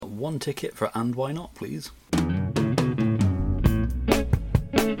one ticket for And Why Not, please.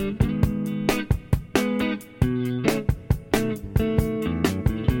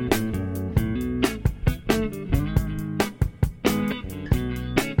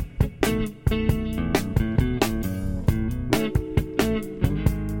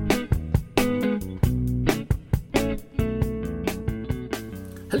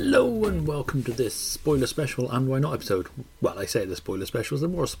 Hello and welcome to this spoiler special And Why Not episode. Well, I say the spoiler specials, they're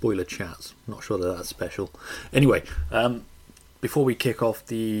more spoiler chats. I'm not sure that that's special. Anyway, before we kick off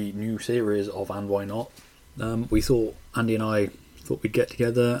the new series of And Why Not, we thought, Andy and I thought we'd get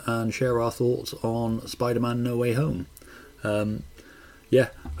together and share our thoughts on Spider-Man No Way Home. Yeah,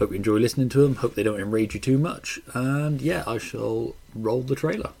 hope you enjoy listening to them, hope they don't enrage you too much, and yeah, I shall roll the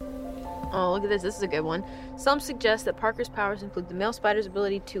trailer. Oh, look at this. This is a good one. Some suggest that Parker's powers include the male spider's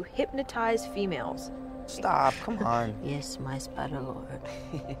ability to hypnotize females. Stop, come on. Yes, my spider lord.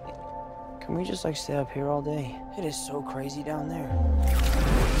 Can we just stay up here all day? It is so crazy down there.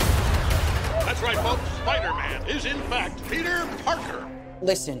 That's right, folks. Spider-Man is in fact Peter Parker.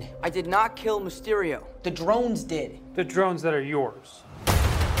 Listen, I did not kill Mysterio. The drones did. The drones that are yours.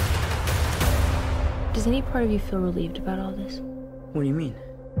 Does any part of you feel relieved about all this? What do you mean?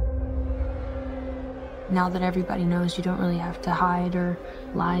 Now that everybody knows, you don't really have to hide or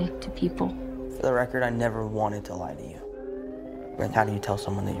lie to people. For the record, I never wanted to lie to you. But how do you tell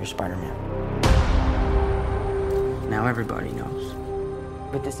someone that you're Spider-Man? Now everybody knows.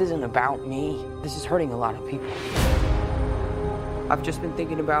 But this isn't about me. This is hurting a lot of people. I've just been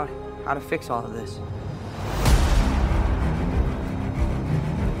thinking about how to fix all of this.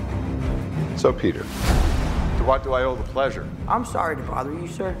 So, Peter, to what do I owe the pleasure? I'm sorry to bother you,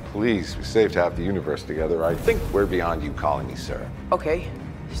 sir. Please, we saved half the universe together. I think we're beyond you calling me sir. Okay,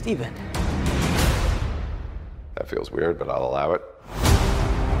 Steven. That feels weird, but I'll allow it.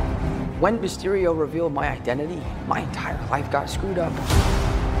 When Mysterio revealed my identity, my entire life got screwed up.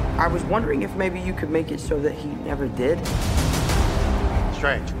 I was wondering if maybe you could make it so that he never did.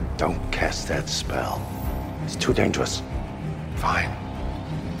 Strange. Don't cast that spell. It's too dangerous. Fine.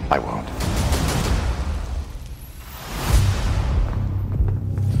 I won't.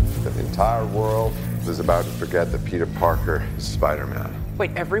 The entire world is about to forget that Peter Parker is Spider-Man.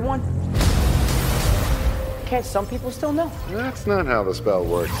 Wait, everyone? Can't some people still know? That's not how the spell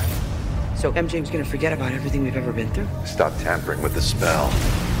works. So MJ's gonna forget about everything we've ever been through? Stop tampering with the spell.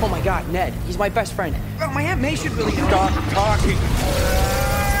 Oh my God, Ned, he's my best friend. Oh, my Aunt May should really know. Stop talking!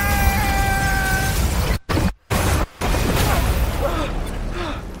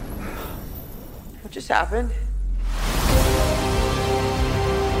 What just happened?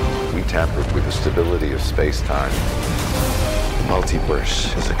 We tampered with the stability of space-time. The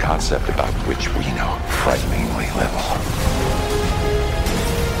multiverse is a concept about which we know frighteningly little.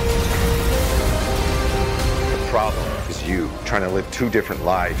 The problem is you trying to live two different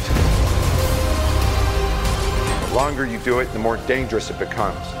lives. The longer you do it, the more dangerous it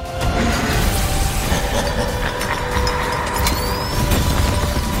becomes.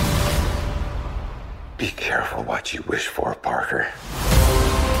 Be careful what you wish for, Parker.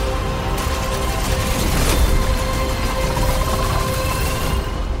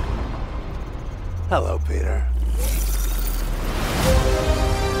 Hello, Peter.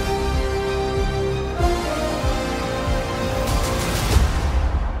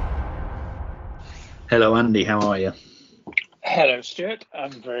 Hello, Andy. How are you? Hello, Stuart.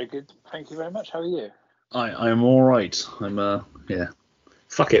 I'm very good. Thank you very much. How are you? I'm all right. Yeah.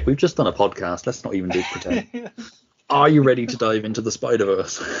 Fuck it. We've just done a podcast. Let's not even do pretend. Are you ready to dive into the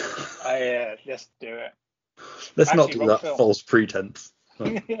Spider-Verse? Let's do it. Let's not Actually, do that film. false pretense.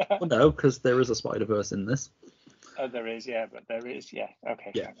 Yeah. Well, no, because there is a Spider-Verse in this. Oh, there is, yeah, but there is, yeah.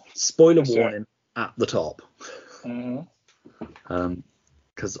 Okay. Yeah. Spoiler Let's do it. warning at the top. Mm-hmm.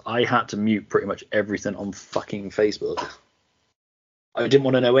 Because I had to mute pretty much everything on fucking Facebook. I didn't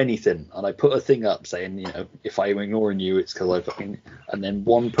want to know anything, and I put a thing up saying, if I'm ignoring you, it's because I fucking. And then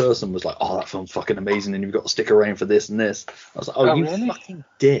one person was like, "Oh, that film's fucking amazing, and you've got to stick around for this and this." I was like, "Oh, you really? fucking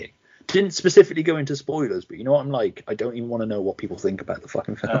dick!" Didn't specifically go into spoilers, but you know what I'm like? I don't even want to know what people think about the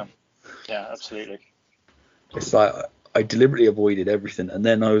fucking film. Yeah, absolutely. It's like I deliberately avoided everything, and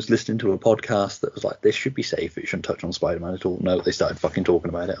then I was listening to a podcast that was like, "This should be safe. It shouldn't touch on Spider-Man at all." No, they started fucking talking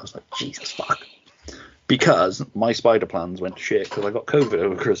about it. I was like, "Jesus fuck." Because my spider plans went to shit because I got COVID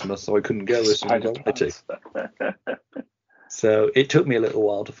over Christmas, so I couldn't go as soon as I wanted to. So it took me a little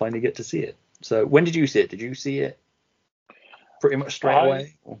while to finally get to see it. So when did you see it? Did you see it pretty much straight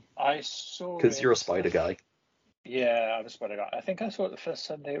away? I saw it. Because you're a spider guy. Yeah, I'm a spider guy. I think I saw it the first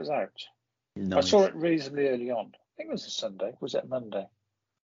Sunday it was out. Nice. I saw it reasonably early on. I think it was a Sunday. Was it a Monday?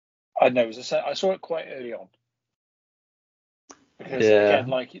 I know. I saw it quite early on. Because Yeah. again,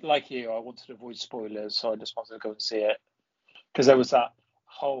 like you, I wanted to avoid spoilers, so I just wanted to go and see it. Because there was that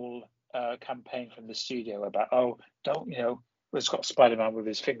whole campaign from the studio about, it's got Spider-Man with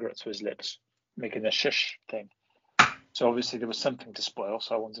his finger up to his lips, making a shush thing. So obviously there was something to spoil,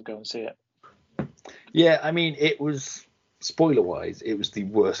 so I wanted to go and see it. Yeah, I mean, it was, spoiler-wise, it was the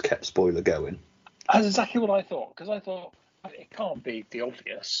worst kept spoiler going. That's exactly what I thought, because I thought it can't be the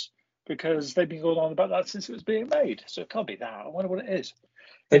obvious, because they've been going on about that since it was being made, so it can't be that. I wonder what it is.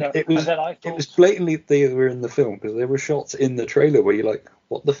 It was blatantly they were in the film, because there were shots in the trailer where you're like,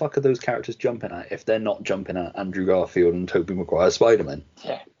 what the fuck are those characters jumping at if they're not jumping at Andrew Garfield and Tobey Maguire's Spider-Man?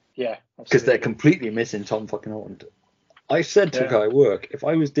 Yeah. Because they're completely missing Tom fucking Holland. I said to a guy at work, if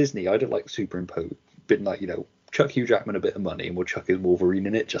I was Disney, I'd have like superimposed, been like, chuck Hugh Jackman a bit of money and we'll chuck his Wolverine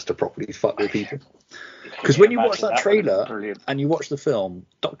in it just to properly fuck with people. Because when you watch that trailer and you watch the film,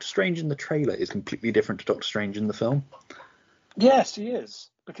 Doctor Strange in the trailer is completely different to Doctor Strange in the film. Yes, he is.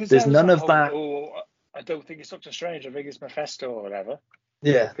 Because there's none of that. Oh, I don't think it's Doctor Strange. I think it's Mephisto or whatever.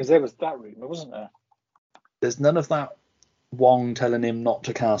 Yeah. Because there was that rumor, wasn't there? There's none of that Wong telling him not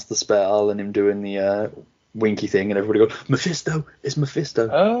to cast the spell and him doing the winky thing and everybody goes, Mephisto, it's Mephisto.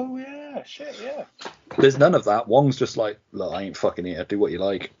 Oh, yeah, shit, yeah. There's none of that. Wong's just like, look, I ain't fucking here, do what you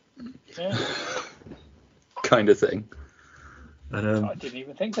like. Yeah. Kind of thing. And, I didn't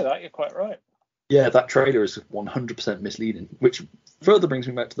even think of that, you're quite right. Yeah, that trailer is 100% misleading, which further brings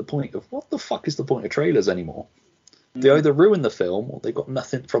me back to the point of what the fuck is the point of trailers anymore? They either ruin the film or they got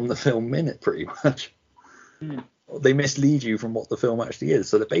nothing from the film in it, pretty much. They mislead you from what the film actually is,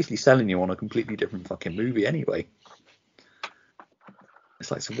 so they're basically selling you on a completely different fucking movie anyway.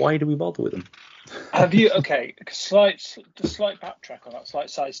 It's like, so why do we bother with them? Have you, slight backtrack on that, slight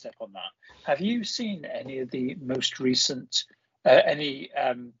sidestep on that. Have you seen any of the most recent,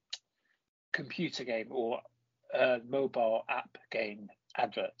 computer game or mobile app game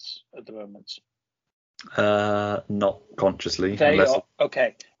adverts at the moment? Not consciously. There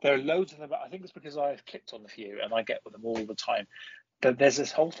are loads of them. I think it's because I've clicked on a few and I get with them all the time. But there's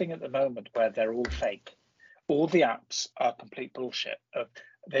this whole thing at the moment where they're all fake. All the apps are complete bullshit.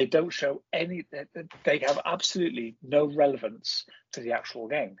 They don't show any. They have absolutely no relevance to the actual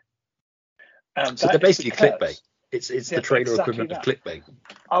game. So they're basically clickbait. It's the trailer equivalent of clickbait.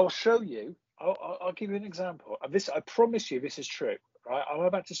 I'll show you. I'll give you an example. And this, I promise you, this is true. Right? I'm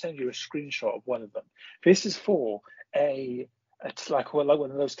about to send you a screenshot of one of them. This is for it's like one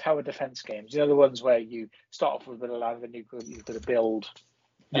of those tower defense games. The ones where you start off with a bit of land and you've got to build.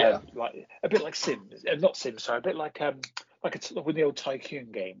 Like a bit like Sims, not Sims, sorry, a bit like with the old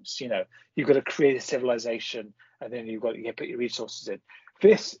tycoon games. You've got to create a civilization and then you put your resources in.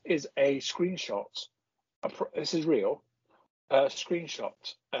 This is a screenshot. This is real. A screenshot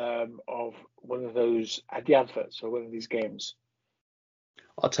of one of those the adverts for one of these games.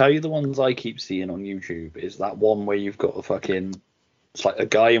 I'll tell you the ones I keep seeing on YouTube is that one where you've got it's like a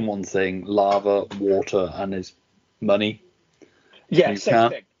guy in one thing, lava, water, and his money. Yeah, same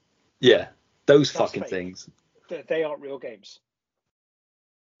thing. Yeah, those That's fucking fake. things. They aren't real games.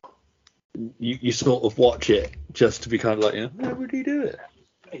 You sort of watch it just to be kind of like, how would he do it?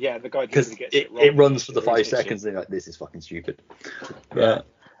 Yeah, the guy because gets it runs for the 5 seconds and you're like, this is fucking stupid. But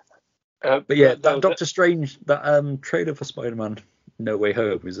yeah, that Doctor Strange, that trailer for Spider-Man No Way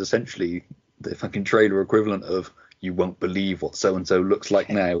Home is essentially the fucking trailer equivalent of you won't believe what so-and-so looks like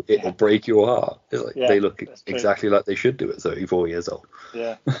now. It'll break your heart. It's like they look exactly like they should do at 34 years old.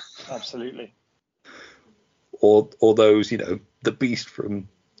 Yeah, absolutely. Or those, the Beast from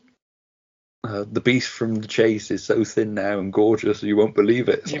The Chase is so thin now and gorgeous you won't believe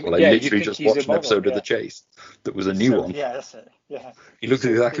it. It's like, well, I literally just watched an episode of The Chase that was a new one. Yeah, that's it. Yeah. He looks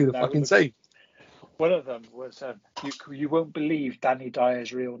exactly the fucking same. One of them was you won't believe Danny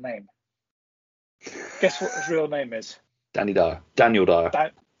Dyer's real name. Guess what his real name is? Danny Dyer. Daniel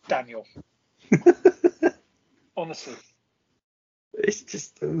Dyer. Daniel. Honestly. It's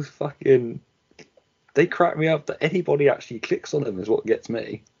just those fucking... They crack me up that anybody actually clicks on them is what gets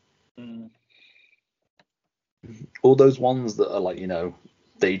me. All those ones that are like,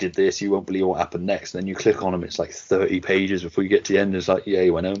 they did this, you won't believe what happened next. And then you click on them, it's like 30 pages before you get to the end. It's like, yeah,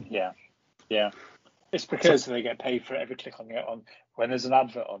 you went home. Yeah. It's because they get paid for every click on it. When there's an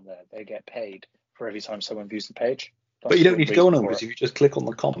advert on there, they get paid for every time someone views the page. But you don't need to go on them, because if you just click on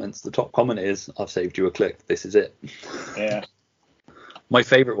the comments, the top comment is, I've saved you a click. This is it. Yeah. My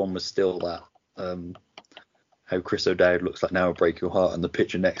favourite one was still that, how Chris O'Dowd looks like now will break your heart, and the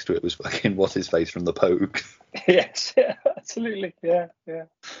picture next to it was fucking what's his face from the Pogue. Yes, yeah, absolutely. Yeah.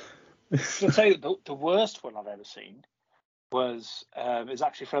 So I'll tell you, the worst one I've ever seen was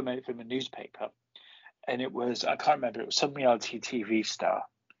actually from a newspaper, and it was, I can't remember, it was some reality TV star,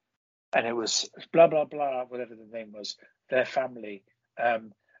 and it was blah blah blah, whatever the name was, their family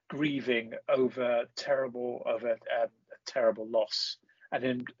grieving over a terrible loss, and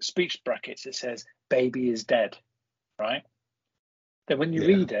in speech brackets it says baby is dead, right? Then when you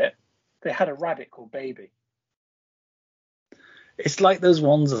read it, they had a rabbit called Baby. It's like those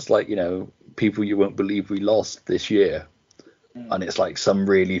ones that's like, people you won't believe we lost this year. And it's like some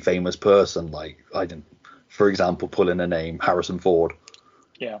really famous person, like, for example, pull in a name, Harrison Ford.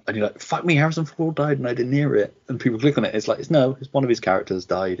 Yeah. And you're like, fuck me, Harrison Ford died and I didn't hear it. And people click on it. It's like, it's one of his characters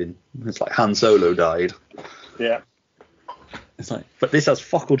died. And it's like Han Solo died. Yeah. It's like, but this has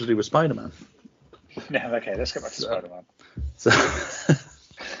fuck all to do with Spider-Man. Yeah, okay, let's get back to Spider-Man. So,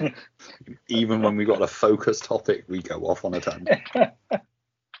 even when we got a focused topic, we go off on a tangent.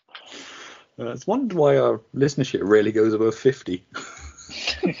 It's wondered why our listenership really goes above 50.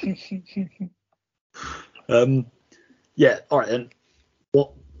 Yeah, all right. And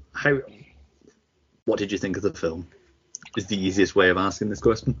what did you think of the film? Is the easiest way of asking this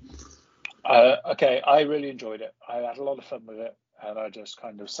question. Okay, I really enjoyed it. I had a lot of fun with it, and I just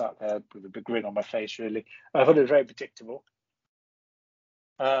kind of sat there with a big grin on my face. Really, I thought it was very predictable.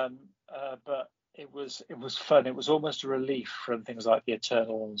 But it was fun. It was almost a relief from things like the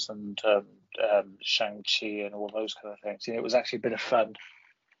Eternals and Shang-Chi and all those kind of things. It was actually a bit of fun.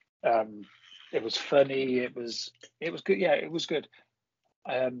 It was funny. It was good. Yeah, it was good.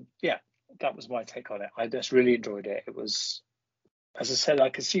 Yeah, that was my take on it. I just really enjoyed it. It was, as I said, I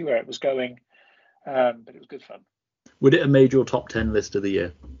could see where it was going, but it was good fun. Would it have made your top 10 list of the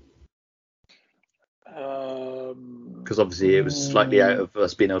year? Because obviously it was slightly out of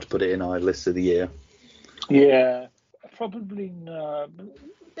us being able to put it in our list of the year. Yeah, probably no.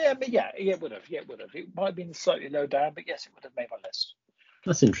 Yeah, but yeah, it would have. Yeah, it would have. It might have been slightly low down, but yes, it would have made my list.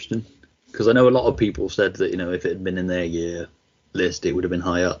 That's interesting, because I know a lot of people said that if it had been in their year list, it would have been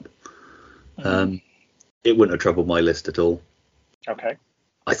high up. Mm-hmm. It wouldn't have troubled my list at all. Okay.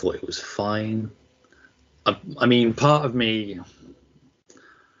 I thought it was fine. I mean, part of me,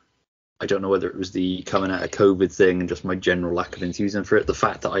 I don't know whether it was the coming out of COVID thing and just my general lack of enthusiasm for it, the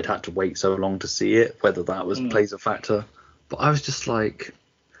fact that I'd had to wait so long to see it, whether that plays a factor. But I was just like,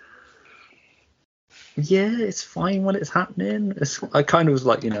 yeah, it's fine when it's happening. I kind of was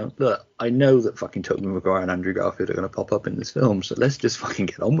like, look, I know that fucking Tobey Maguire and Andrew Garfield are going to pop up in this film, so let's just fucking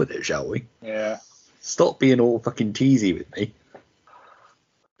get on with it, shall we? Yeah. Stop being all fucking teasy with me.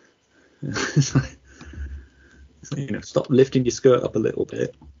 It's like, stop lifting your skirt up a little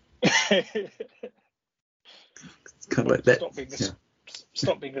bit. It's kind of like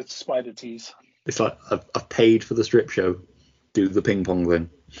stop being a spider tease. It's like I've paid for the strip show. Do the ping pong thing.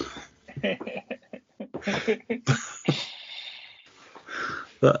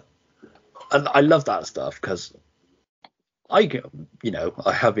 But I love that stuff because I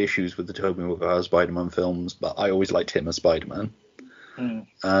have issues with the Tobey Maguire Spider-Man films, but I always liked him as Spider-Man.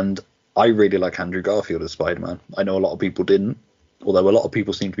 And I really like Andrew Garfield as Spider-Man. I know a lot of people didn't, although a lot of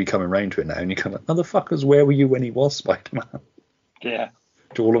people seem to be coming around to it now, and you're kind of like, motherfuckers, where were you when he was Spider-Man? Yeah.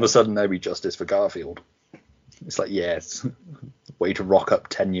 To all of a sudden there be justice for Garfield. It's like, yes, way to rock up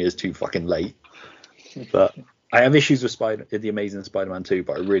 10 years too fucking late. But I have issues with The Amazing Spider-Man 2,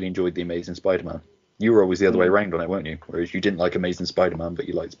 but I really enjoyed The Amazing Spider-Man. You were always the other way around on it, weren't you? Whereas you didn't like Amazing Spider-Man, but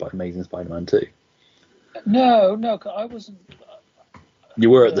you liked Amazing Spider-Man 2. No, I wasn't. You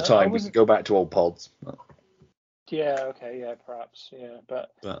were at the time. We can go back to old pods. Yeah, okay, yeah, perhaps, yeah.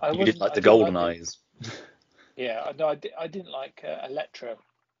 But you didn't like the Golden Eyes. Yeah, no, I didn't like Electro.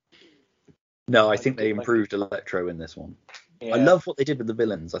 No, I think they improved Electro in this one. Yeah. I love what they did with the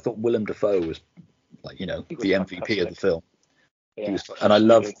villains. I thought Willem Dafoe was, the MVP fantastic. Of the film. Yeah, and I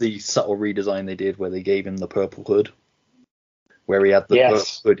loved the subtle redesign they did where they gave him the purple hood, where he had the purple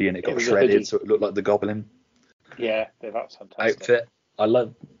hoodie and it got shredded, so it looked like the Goblin. Yeah, that's fantastic. Outfit.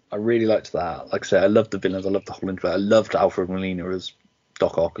 I really liked that. Like I said, I loved the villains. I loved the whole intro. I loved Alfred Molina as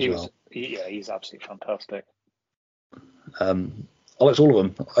Doc Ock as well. Yeah, he's absolutely fantastic. I liked all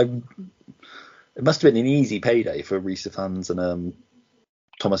of them. It must have been an easy payday for Risa fans and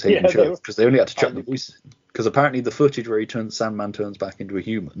Thomas Hayden Church, because they only had to chuck the voice. Because apparently the footage where Sandman turns back into a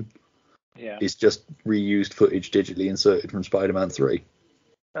human is just reused footage digitally inserted from Spider-Man 3.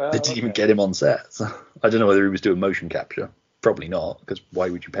 They didn't even get him on set. So I don't know whether he was doing motion capture. Probably not, because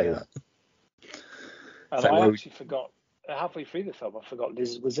why would you pay that? And I actually forgot, halfway through the film, I forgot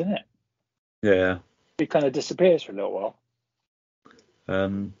Liz was in it. Yeah. It kind of disappears for a little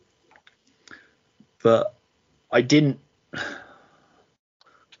while. But I didn't...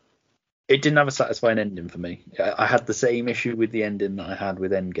 it didn't have a satisfying ending for me. I had the same issue with the ending that I had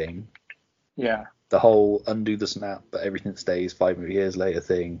with Endgame. Yeah. The whole undo the snap, but everything stays 5 years later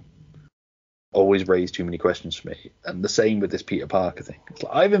thing always raised too many questions for me. And the same with this Peter Parker thing. It's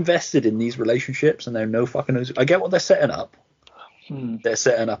like, I've invested in these relationships and they're no fucking knows. I get what they're setting up. They're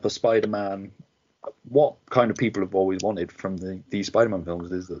setting up a Spider-Man. What kind of people have always wanted from these Spider-Man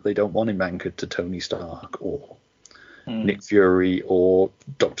films is that they don't want him anchored to Tony Stark or Nick Fury or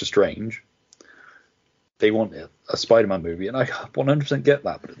Doctor Strange. They want a Spider-Man movie, and I 100% get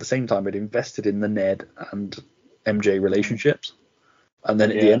that. But at the same time, it invested in the Ned and MJ relationships, and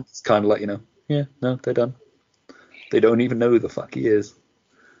then at the end, it's kind of like, no, they're done. They don't even know who the fuck he is.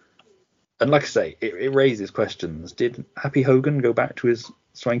 And like I say, it raises questions. Did Happy Hogan go back to his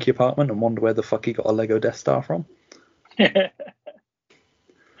swanky apartment and wonder where the fuck he got a Lego Death Star from?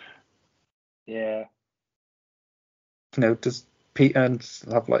 Yeah. Does Peter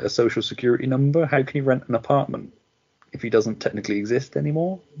have like a social security number? How can he rent an apartment if he doesn't technically exist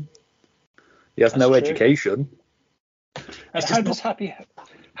anymore? He has no true. Education. And how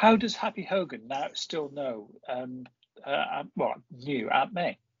does Happy Hogan now still know? Knew Aunt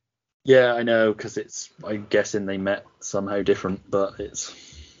May? Yeah, I know, because I'm guessing they met somehow different, but it's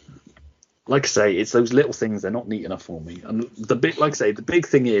like I say, it's those little things. They're not neat enough for me. And the big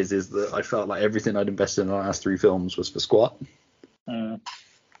thing is that I felt like everything I'd invested in the last 3 films was for squat.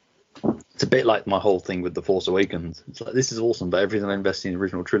 It's a bit like my whole thing with The Force Awakens. It's like, this is awesome, but everything I invested in the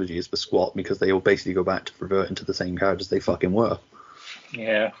original trilogy is for squat because they all basically go back to reverting to the same characters they fucking were.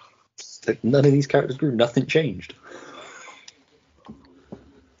 Yeah. Like, none of these characters grew. Nothing changed.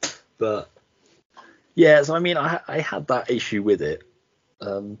 But yeah, so I mean, I had that issue with it.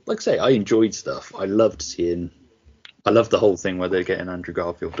 Like I say, I enjoyed stuff. I loved the whole thing where they're getting Andrew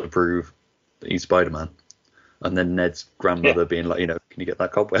Garfield to prove that he's Spider-Man, and then Ned's grandmother being like, can you get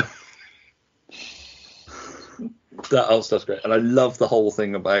that cobweb? That whole stuff's great, and I love the whole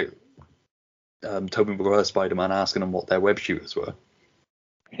thing about Tobey Maguire's Spider-Man asking them what their web shooters were.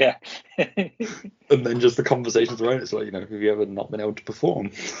 Yeah. And then just the conversations around it's like, have you ever not been able to perform?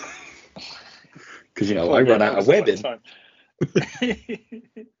 Because I run out of webbing.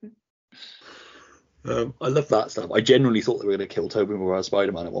 I love that stuff. I genuinely thought they were going to kill Tobey Maguire's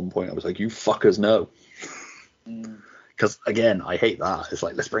Spider-Man at one point. I was like, you fuckers know. Because again, I hate that. It's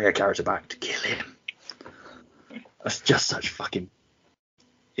like, let's bring a character back to kill him. That's just such fucking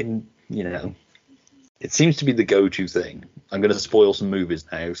it seems to be the go-to thing. I'm going to spoil some movies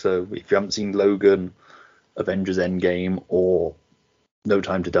now, so if you haven't seen Logan, Avengers Endgame, or No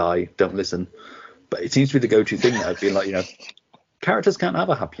Time to Die, don't listen. But it seems to be the go-to thing now, being like, characters can't have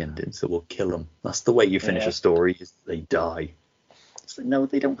a happy ending, so we'll kill them. That's the way you finish a story, is they die. It's like, no,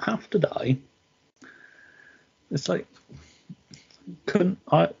 they don't have to die. It's like,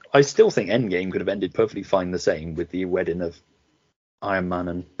 I still think Endgame could have ended perfectly fine the same with the wedding of Iron Man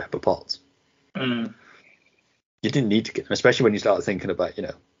and Pepper Potts. You didn't need to get them, especially when you start thinking about,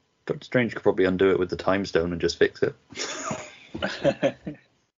 Doctor Strange could probably undo it with the Time Stone and just fix it.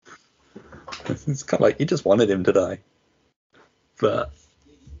 It's kind of like you just wanted him to die. But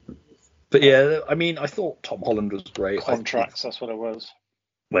yeah, I mean, I thought Tom Holland was great. Contracts, that's what it was.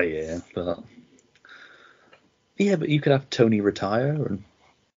 Well, yeah, but you could have Tony retire, and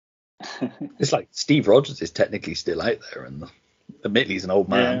it's like Steve Rogers is technically still out there, and admittedly he's an old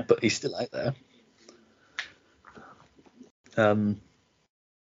man, but he's still out there.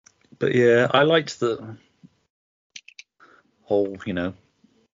 But yeah, I liked the whole,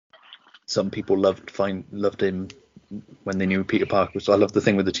 some people loved him when they knew Peter Parker. So I love the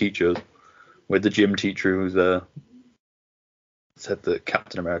thing with the teachers, with the gym teacher who's said that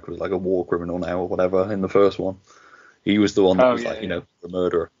Captain America was like a war criminal now or whatever in the first one. He was the one that was a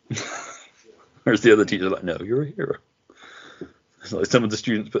murderer. Whereas the other teacher's like, no, you're a hero. It's like, some of the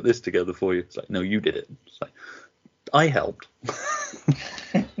students put this together for you. It's like, no, you did it. It's like, I helped.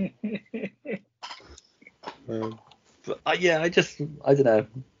 But I don't know.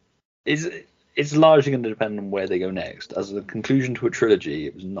 It's largely going to depend on where they go next. As a conclusion to a trilogy,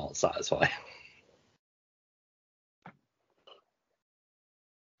 it was not satisfying.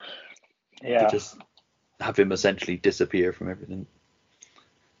 Yeah. To just have him essentially disappear from everything.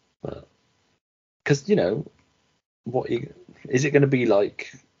 But because is it going to be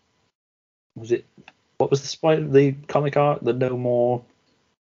like? What was the comic art? The No More.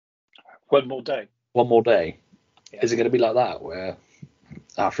 One More Day. One More Day. Yeah. Is it going to be like that, where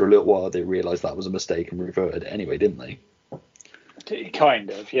after a little while they realised that was a mistake and reverted it anyway, didn't they?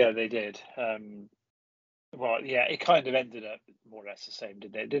 Kind of, yeah, they did. It kind of ended up more or less the same,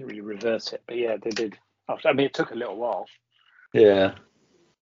 didn't it? It didn't really reverse it, but yeah, they did. I mean, it took a little while. Yeah.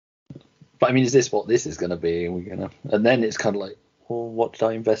 But I mean, is this what this is going to be? And then it's kind of like, well, what did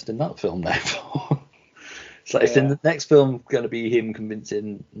I invest in that film now for? It's like, is in the next film going to be him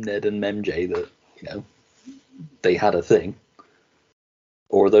convincing Ned and MJ that, they had a thing?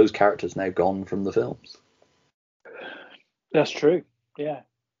 Or are those characters now gone from the films? That's true, yeah.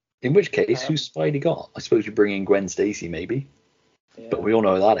 In which case, who's Spidey got? I suppose you bring in Gwen Stacy, maybe. Yeah. But we all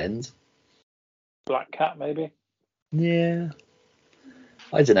know how that ends. Black Cat, maybe? Yeah.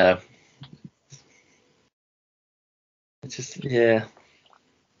 I don't know. It's just, yeah.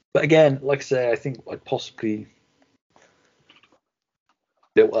 But again, like I say, I think I possibly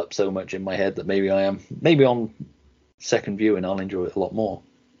built up so much in my head that maybe on second viewing I'll enjoy it a lot more.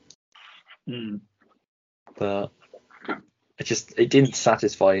 But it didn't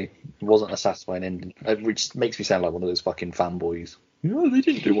satisfy. It wasn't a satisfying ending, which makes me sound like one of those fucking fanboys. They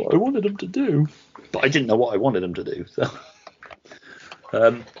didn't do what I wanted them to do, but I didn't know what I wanted them to do. So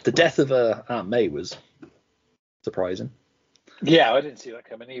the death of Aunt May was surprising. Yeah, I didn't see that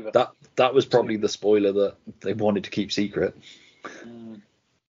coming either. That was probably the spoiler that they wanted to keep secret.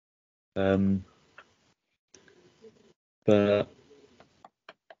 But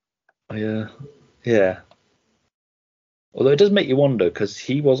yeah. Although it does make you wonder, because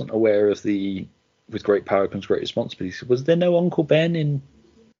he wasn't aware of with great power comes great responsibility. Was there no Uncle Ben in?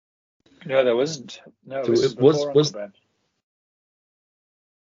 No, there wasn't. No, so it was Uncle Ben.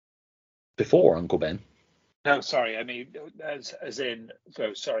 Before Uncle Ben. No, sorry. I mean, as in.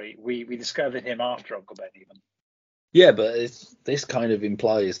 So sorry. We discovered him after Uncle Ben, even. Yeah, but this kind of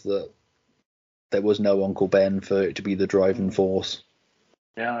implies that there was no Uncle Ben for it to be the driving force.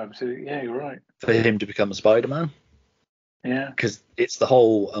 Yeah, absolutely. Yeah, you're right. For him to become a Spider-Man. Yeah. Because it's the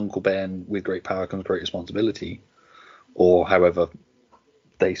whole Uncle Ben with great power comes great responsibility, or however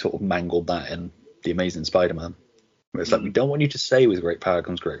they sort of mangled that in The Amazing Spider-Man. Where it's like, we don't want you to say with great power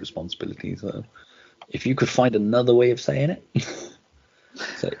comes great responsibility. So if you could find another way of saying it.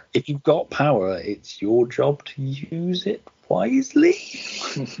 So if you've got power, it's your job to use it wisely.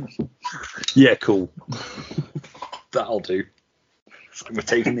 Yeah, cool. That'll do. So we're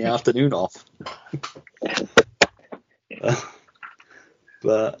taking the afternoon off.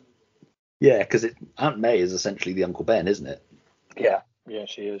 But yeah, because Aunt May is essentially the Uncle Ben, isn't it? Yeah,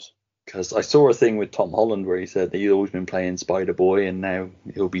 she is. Because I saw a thing with Tom Holland where he said that he'd always been playing Spider-Boy and now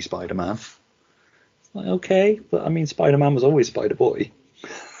he'll be Spider-Man. Like, okay, but I mean, Spider-Man was always Spider-Boy.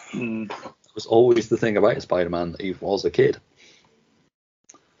 It was always the thing about Spider-Man that he was a kid.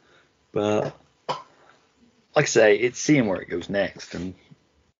 But like I say, it's seeing where it goes next and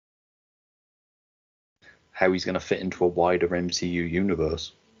how he's going to fit into a wider MCU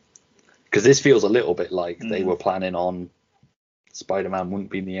universe. Because this feels a little bit like they were planning on Spider-Man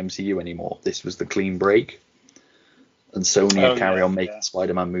wouldn't be in the MCU anymore. This was the clean break. And Sony would carry on making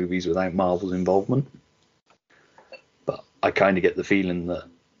Spider-Man movies without Marvel's involvement. But I kind of get the feeling that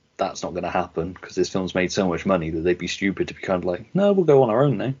that's not going to happen because this film's made so much money that they'd be stupid to be kind of like, no, we'll go on our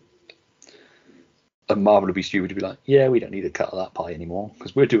own now. And Marvel would be stupid to be like, yeah, we don't need a cut of that pie anymore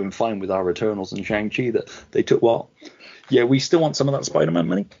because we're doing fine with our Eternals and Shang-Chi that they took what? Yeah, we still want some of that Spider-Man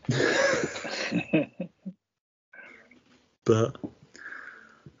money. But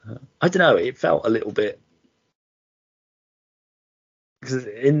I don't know, it felt a little bit, because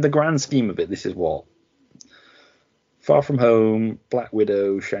in the grand scheme of it, this is what? Far From Home, Black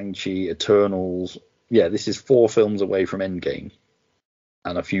Widow, Shang-Chi, Eternals. Yeah, this is 4 films away from Endgame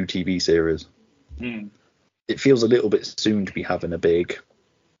and a few TV series. It feels a little bit soon to be having a big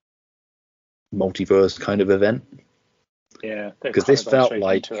multiverse kind of event. Yeah, because this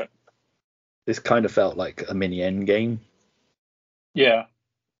kind of felt like a mini Endgame. Yeah.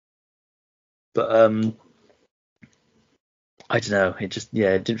 But I don't know. It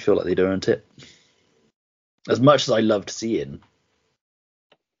didn't feel like they'd earned it. As much as I loved seeing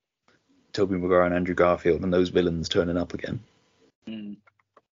Tobey Maguire and Andrew Garfield and those villains turning up again.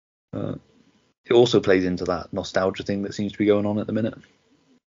 It also plays into that nostalgia thing that seems to be going on at the minute.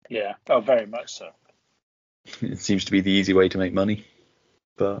 Yeah, very much so. It seems to be the easy way to make money.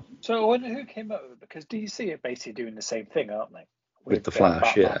 But so I wonder who came up with it, because DC are basically doing the same thing, aren't they? With the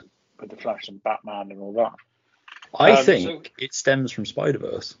Flash, Batman, with the Flash and Batman and all that. I think it stems from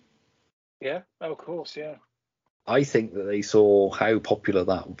Spider-Verse. Yeah, of course, yeah. I think that they saw how popular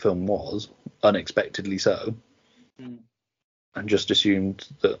that film was, unexpectedly so, and just assumed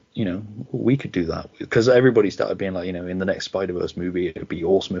that, we could do that. Because everybody started being like, in the next Spider-Verse movie, it would be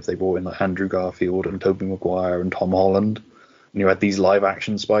awesome if they brought in like Andrew Garfield and Tobey Maguire and Tom Holland. And you had these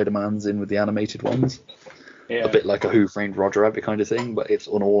live-action Spider-Mans in with the animated ones. Yeah. A bit like a Who Framed Roger Rabbit kind of thing, but it's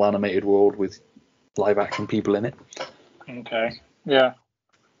an all-animated world with live-action people in it. Okay, yeah.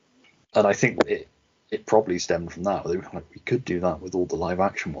 And I think it probably stemmed from that. They were like, we could do that with all the live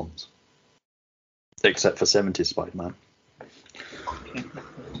action ones, except for 70s Spider-Man.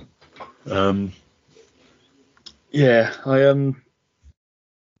 Yeah,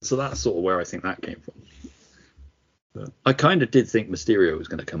 so that's sort of where I think that came from. But I kind of did think Mysterio was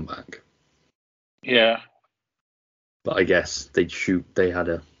going to come back. Yeah. But I guess they had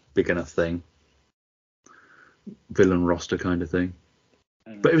a big enough thing. Villain roster kind of thing.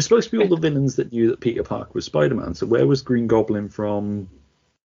 But it was supposed to be all the villains that knew that Peter Parker was Spider-Man. So where was Green Goblin from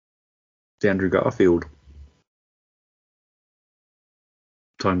the Andrew Garfield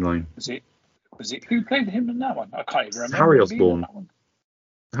timeline? Was it who played him in that one? I can't even remember. Harry Osborn.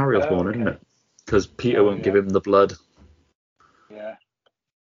 Harry Osborn, isn't it? Because Peter won't give him the blood. Yeah.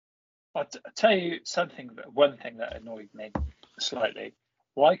 I'll tell you one thing that annoyed me slightly.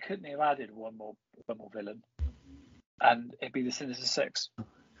 Why couldn't they have added one more villain? And it'd be the Sinister Six.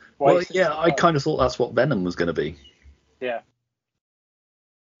 Well, yeah, I kind of thought that's what Venom was going to be. Yeah.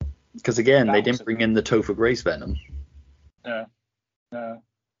 Because again, they didn't bring in the Topher Grace Venom. No.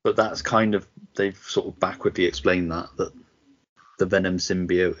 But that's kind of, they've sort of backwardly explained that the Venom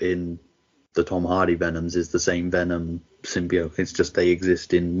symbiote in the Tom Hardy Venoms is the same Venom symbiote. It's just they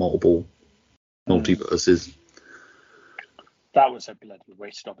exist in multiple multiverses. That was a bloody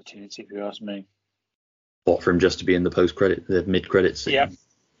wasted opportunity, if you ask me. What, for him just to be in the mid-credit scene?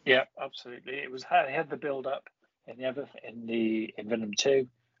 Yeah, absolutely. It was he had the build-up in Venom 2, and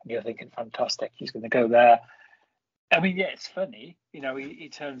you're thinking, fantastic, he's going to go there. I mean, yeah, it's funny. You know, he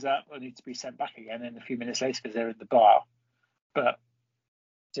turns up only to be sent back again, and a few minutes later because they're in the bar. But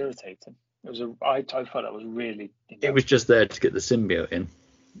it's irritating. I thought that was really. It was just there to get the symbiote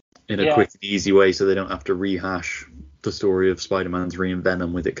in a quick and easy way, so they don't have to rehash the story of Spider-Man's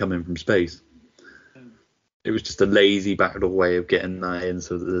Venom with it coming from space. It was just a lazy backdoor way of getting that in,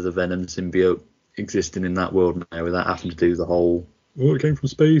 so that there's a Venom symbiote existing in that world now without having to do the whole, it came from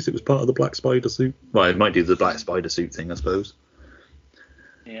space, it was part of the Black Spider suit. Well, it might do the Black Spider suit thing, I suppose.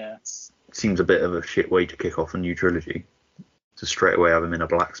 Yeah. Seems a bit of a shit way to kick off a new trilogy. To straight away have him in a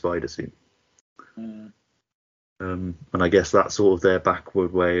Black Spider suit. And I guess that's sort of their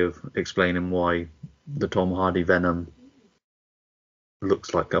backward way of explaining why the Tom Hardy Venom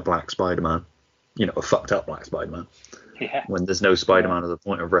looks like a Black Spider-Man. You know, a fucked up Black Spider-Man. Yeah. When there's no Spider-Man as a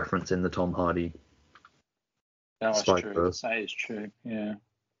point of reference in the Tom Hardy Spider-Verse. That is true, yeah.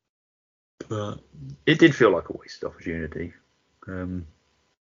 But it did feel like a wasted opportunity.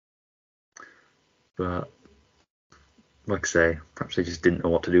 But like I say, perhaps they just didn't know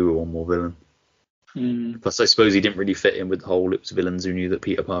what to do with one more villain. Plus, I suppose he didn't really fit in with the whole, it was villains who knew that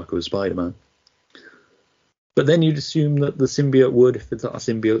Peter Parker was Spider-Man. But then you'd assume that the symbiote would, if that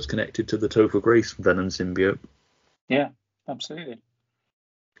symbiote's connected to the Topher Grace Venom symbiote. Yeah, absolutely.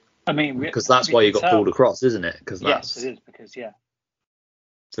 I mean, because that's why you got pulled across, isn't it? Yes, it is, because, yeah.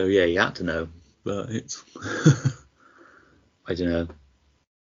 So, yeah, you had to know. But it's... I don't know.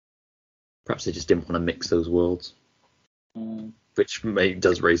 Perhaps they just didn't want to mix those worlds. Which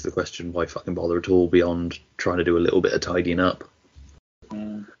does raise the question, why fucking bother at all beyond trying to do a little bit of tidying up.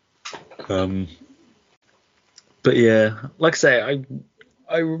 But yeah, like I say,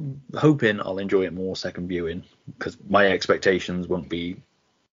 I'm hoping I'll enjoy it more second viewing, because my expectations won't be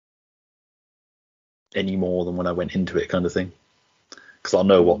any more than when I went into it, kind of thing. Because I'll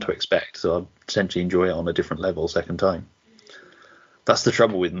know what to expect, so I'll potentially enjoy it on a different level second time. That's the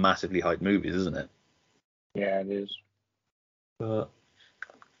trouble with massively hyped movies, isn't it? Yeah, it is. But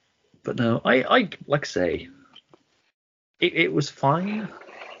no, I like I say, it was fine.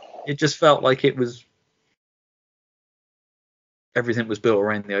 It just felt like it was, everything was built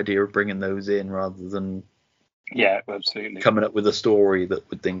around the idea of bringing those in rather than absolutely coming up with a story that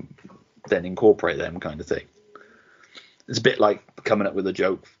would then incorporate them, kind of thing. It's a bit like coming up with a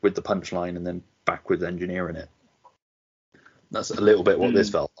joke with the punchline and then backwards engineering it. That's a little bit what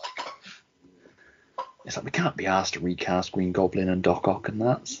this felt like. It's like, we can't be asked to recast Green Goblin and Doc Ock and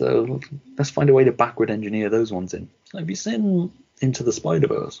that, so let's find a way to backward engineer those ones in. It's like, if you send Into the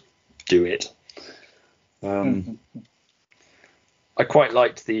Spider-Verse, do it. I quite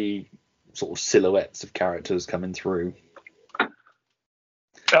liked the sort of silhouettes of characters coming through.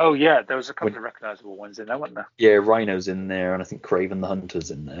 Oh, yeah, there was a couple of recognisable ones in there, weren't there? Yeah, Rhino's in there, and I think Kraven the Hunter's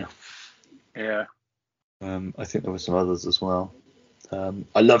in there. Yeah. I think there were some others as well.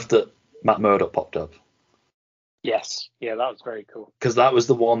 I loved that Matt Murdock popped up. Yes, yeah, that was very cool. Because that was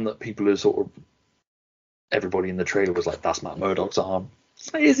the one that people who sort of, everybody in the trailer was like, that's Matt Murdock's arm.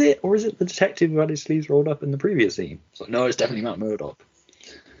 It's like, is it? Or is it the detective who had his sleeves rolled up in the previous scene? It's like, no, it's definitely Matt Murdock.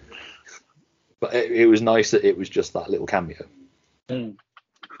 But it was nice that it was just that little cameo.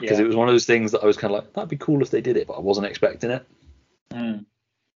 Because it was one of those things that I was kind of like, that'd be cool if they did it, but I wasn't expecting it.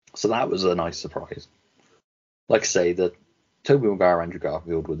 So that was a nice surprise. Like I say, the Tobey Maguire and Andrew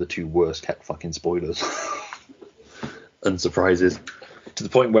Garfield were the two worst kept fucking spoilers and surprises, to the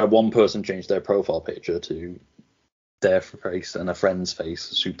point where one person changed their profile picture to their face and a friend's face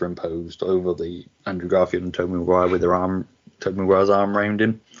superimposed over the Andrew Garfield and Tobey Maguire with Tobey Maguire's arm around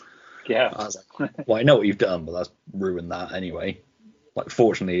him. Yeah. I was like, well, I know what you've done, but that's ruined that anyway. Like,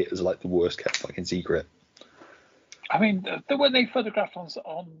 fortunately, it was like the worst kept fucking secret. I mean, were they photographed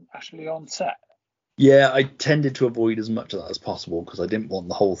on set? Yeah, I tended to avoid as much of that as possible because I didn't want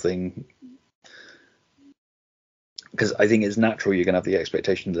the whole thing. Because I think it's natural you're going to have the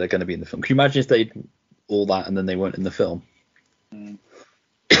expectation that they're going to be in the film. Can you imagine if they all that and then they weren't in the film?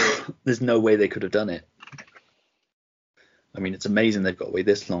 There's no way they could have done it. I mean, it's amazing they've got away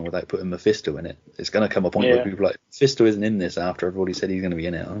this long without putting Mephisto in it. It's going to come a point where people are like, Mephisto isn't in this after everybody said he's going to be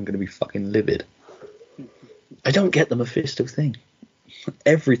in it. I'm going to be fucking livid. I don't get the Mephisto thing.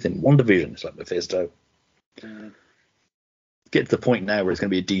 Everything. WandaVision is like Mephisto. Get to the point now where it's going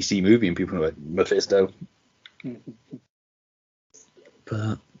to be a DC movie and people are like, Mephisto.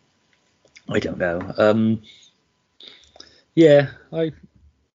 But I don't know. Yeah, I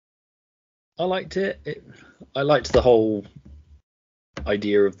liked it. I liked the whole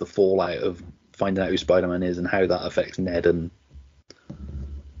idea of the fallout of finding out who Spider-Man is and how that affects Ned and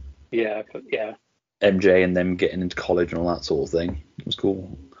MJ and them getting into college and all that sort of thing. It was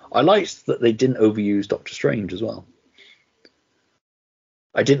cool. I liked that they didn't overuse Doctor Strange as well.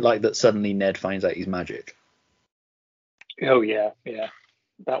 I didn't like that suddenly Ned finds out he's magic. Oh, yeah.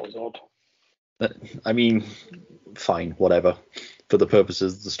 That was odd. I mean, fine, whatever, for the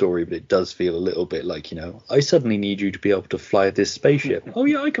purposes of the story, but it does feel a little bit like, I suddenly need you to be able to fly this spaceship. Oh,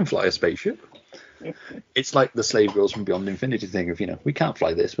 yeah, I can fly a spaceship. It's like the Slave Girls from Beyond Infinity thing of, we can't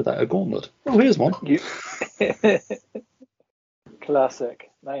fly this without a gauntlet. Oh, here's one. Classic.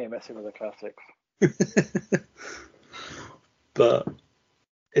 Now you're messing with the classics. But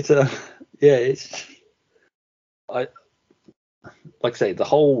like I say, the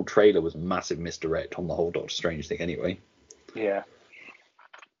whole trailer was a massive misdirect on the whole Doctor Strange thing anyway. Yeah.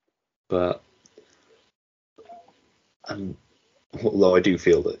 But although I do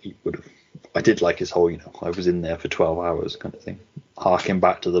feel that he would have, I did like his whole, I was in there for 12 hours kind of thing. Harking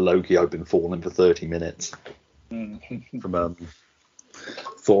back to the Loki, I've been falling for 30 minutes from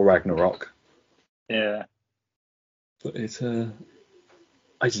Thor Ragnarok. Yeah. But it's, I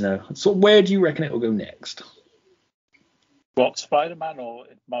don't know. So where do you reckon it will go next? What, Spider-Man or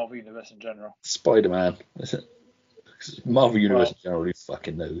Marvel Universe in general? Spider-Man. Marvel Universe in general, who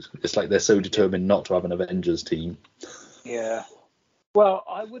fucking knows? It's like they're so determined not to have an Avengers team. Yeah. Well,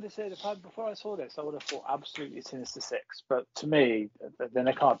 I would have said before I saw this, I would have thought absolutely Sinister Six. But to me, then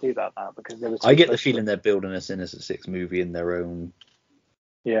they can't do that now because there was. I get the feeling they're building a Sinister Six movie in their own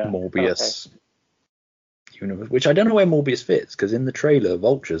Morbius universe, which I don't know where Morbius fits because in the trailer,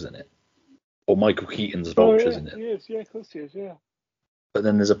 Vulture's in it. Or Michael Keaton's Vulture's in it. Yes, of course he is, yeah. But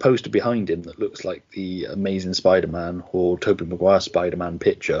then there's a poster behind him that looks like the Amazing Spider-Man or Tobey Maguire Spider-Man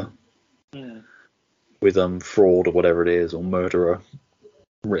picture with fraud or whatever it is, or murderer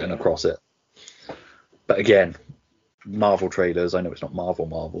written across it. But again, Marvel trailers, I know it's not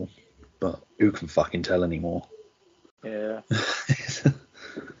Marvel, but who can fucking tell anymore? Yeah. It's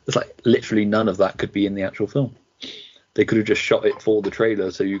like literally none of that could be in the actual film. They could have just shot it for the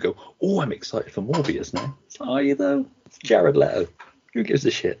trailer, so you go, oh, I'm excited for Morbius now. Are you, though? It's Jared Leto. Who gives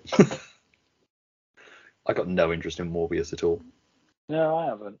a shit? I got no interest in Morbius at all. No, I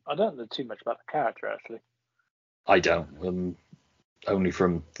haven't. I don't know too much about the character, actually. I don't. Only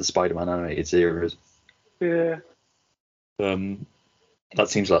from the Spider-Man animated series. Yeah. That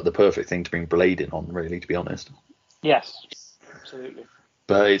seems like the perfect thing to bring Blade in on, really, to be honest. Yes, absolutely.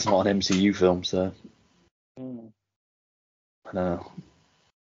 But it's not an MCU film, so... I don't know.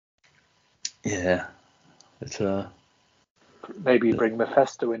 Yeah. It's maybe bring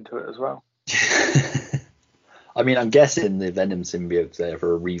Mephisto into it as well. I mean, I'm guessing the Venom symbiote's there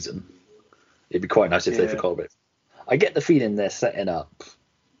for a reason. It'd be quite nice if they forgot about it. I get the feeling they're setting up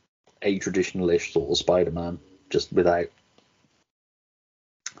a traditional-ish sort of Spider-Man, just without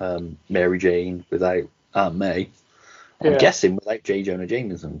Mary Jane, without Aunt May. I'm guessing without J. Jonah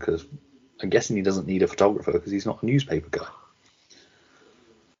Jameson, because I'm guessing he doesn't need a photographer because he's not a newspaper guy.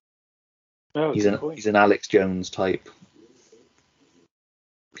 No, he's an Alex Jones type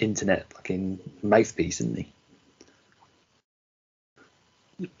internet fucking mouthpiece, isn't he?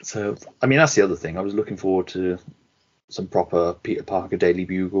 So, I mean, that's the other thing. I was looking forward to some proper Peter Parker Daily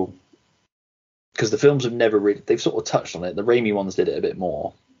Bugle, because the films have never really, they've sort of touched on it. The Raimi ones did it a bit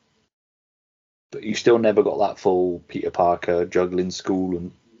more, but you still never got that full Peter Parker juggling school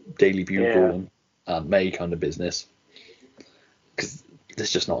and Daily Bugle and Aunt May kind of business, because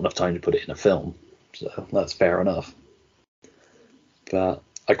there's just not enough time to put it in a film. So that's fair enough. But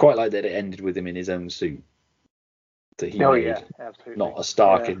I quite like that it ended with him in his own suit. That he made, absolutely. not a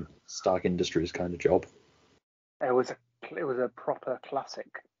Stark Industries kind of job. It was a proper classic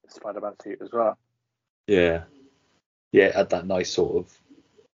Spider-Man suit as well. Yeah, it had that nice sort of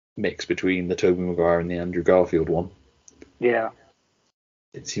mix between the Tobey Maguire and the Andrew Garfield one. Yeah,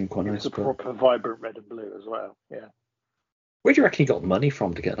 it seemed quite nice. It's a proper vibrant red and blue as well. Yeah. Where do you reckon he got money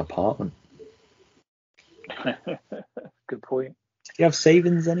from to get an apartment? Good point. Did he have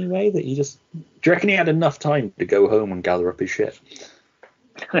savings anyway? Do you reckon he had enough time to go home and gather up his shit?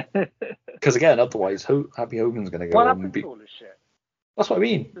 Because again, otherwise, Happy Hogan's going to go home and be. All his shit? That's what I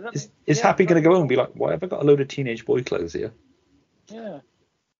mean. Is Happy going to go home and be like, why have I got a load of teenage boy clothes here? Yeah.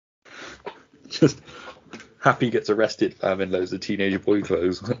 Just Happy gets arrested for having loads of teenage boy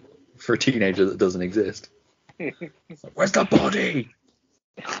clothes for a teenager that doesn't exist. Like, where's the body?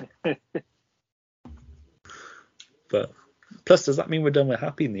 But plus, does that mean we're done with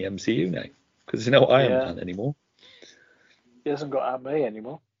Happy in the MCU now? Because there's no Iron Man anymore. He hasn't got Aunt May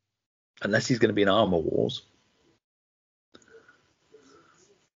anymore. Unless he's going to be in Armor Wars.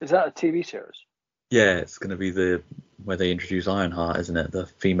 Is that a TV series? Yeah, it's going to be where they introduce Ironheart, isn't it? The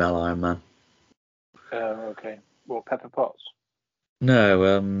female Iron Man. Okay. Well, Pepper Potts?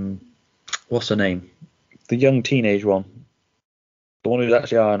 No, what's her name? The young teenage one. The one who's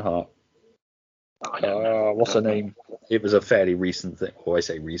actually Ironheart. What's her name? It was a fairly recent thing. Well, I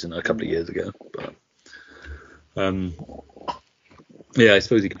say recent, a couple of years ago. But yeah, I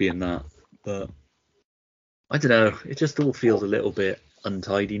suppose he could be in that. But I don't know. It just all feels a little bit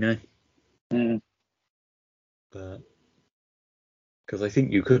untidy now. But because I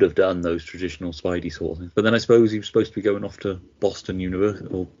think you could have done those traditional Spidey sort of things. But then I suppose he was supposed to be going off to Boston University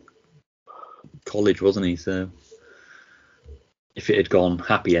or college, wasn't he? So if it had gone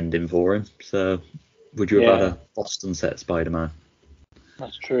happy ending for him, so would you have had a Boston set Spider-Man?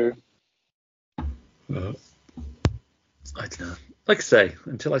 That's true. I don't know. Like I say,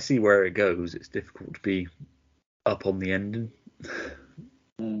 until I see where it goes, it's difficult to be up on the ending.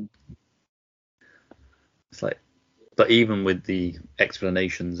 It's like, but even with the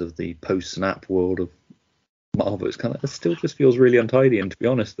explanations of the post-snap world of Marvel, it still just feels really untidy. And to be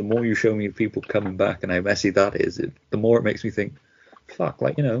honest, the more you show me people coming back and how messy that is, the more it makes me think, fuck,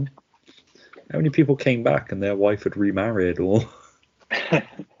 how many people came back and their wife had remarried, or how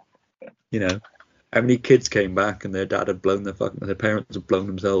many kids came back and their dad had their parents had blown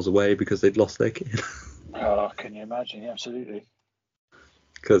themselves away because they'd lost their kid. Oh, can you imagine? Yeah, absolutely.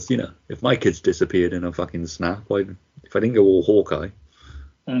 Because, if my kids disappeared in a fucking snap, if I didn't go all Hawkeye,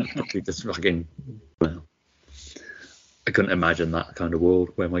 I'd probably just fucking, well, I couldn't imagine that kind of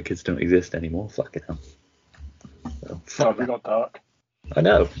world where my kids don't exist anymore. Fucking hell. So, we got dark. I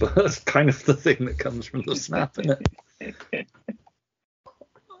know, but that's kind of the thing that comes from the snap, isn't it?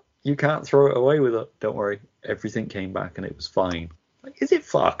 You can't throw it away with it. Don't worry. Everything came back and it was fine. Is it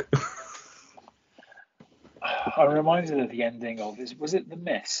fuck? I'm reminded of the ending of was it The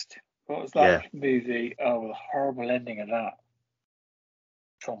Mist? What was that movie? Oh, the horrible ending of that.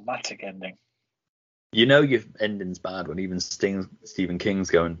 Traumatic ending. Your ending's bad when even Stephen King's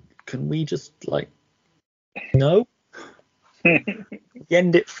going, can we just no?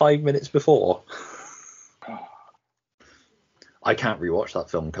 End it 5 minutes before. I can't rewatch that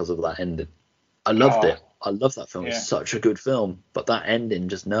film because of that ending. I loved it. I love that film. It's such a good film, but that ending,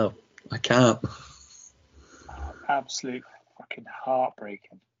 just no, I can't. Absolute fucking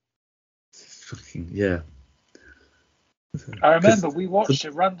heartbreaking. Yeah. I remember we watched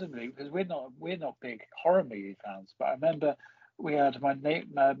it randomly because we're not big horror movie fans, but I remember we had my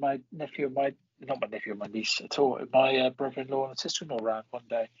nephew and not my nephew and my niece at all, my brother-in-law and sister-in-law around one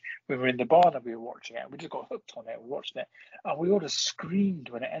day. We were in the barn and we were watching it, and we just got hooked on it. We watched it, and we all just screamed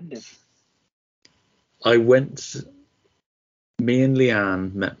when it ended. Me and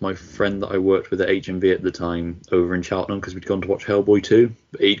Leanne met my friend that I worked with at HMV at the time over in Cheltenham because we'd gone to watch Hellboy 2.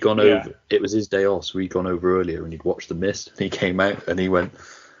 But he'd gone over, it was his day off, so he'd gone over earlier and he'd watched The Mist. And he came out and he went,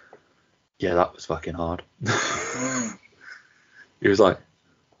 yeah, that was fucking hard. He was like,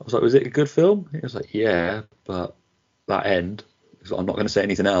 I was like, was it a good film? He was like, yeah, but that end, I'm not going to say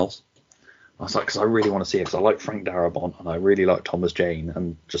anything else. I was like, because I really want to see it, because I like Frank Darabont and I really like Thomas Jane,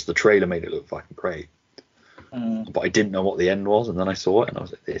 and just the trailer made it look fucking great. But I didn't know what the end was, and then I saw it and I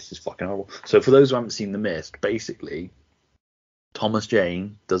was like, this is fucking horrible. So for those who haven't seen The Mist, basically Thomas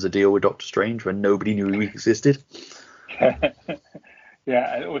Jane does a deal with Doctor Strange when nobody knew he existed.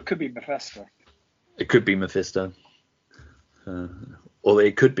 Yeah, or it could be Mephisto. It could be Mephisto. Or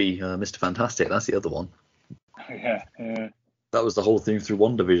it could be Mr. Fantastic. That's the other one. Yeah. That was the whole thing through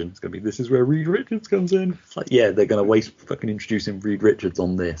WandaVision. It's going to be, this is where Reed Richards comes in. It's like, yeah, they're going to waste fucking introducing Reed Richards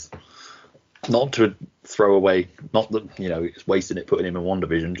on this. Not to throw away, not that, it's wasting it putting him in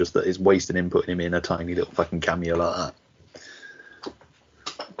WandaVision, just that it's wasting him putting him in a tiny little fucking cameo like that.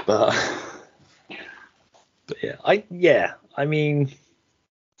 But yeah, I mean,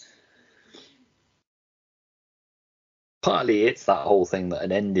 partly it's that whole thing that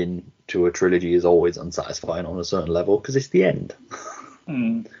an ending to a trilogy is always unsatisfying on a certain level because it's the end.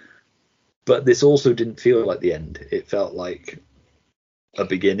 But this also didn't feel like the end. It felt like a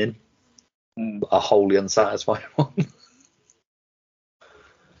beginning, a wholly unsatisfying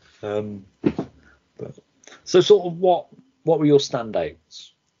one. So sort of what were your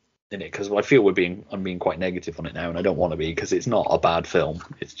standouts in it? Because I feel I'm being quite negative on it now, and I don't want to be, because it's not a bad film.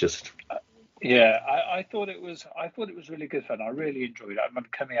 It's just yeah. I thought it was really good fun. I really enjoyed it. I remember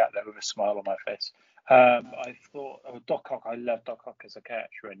coming out there with a smile on my face. I thought Doc Ock. I love Doc Ock as a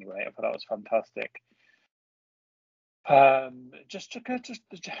character anyway. I thought that was fantastic. Just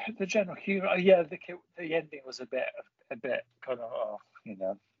the general humor. Yeah, the ending was a bit kind of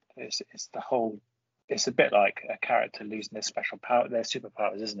it's the whole. It's a bit like a character losing their special power, their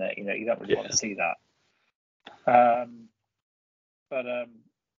superpowers, isn't it? You don't really want to see that. I mean, to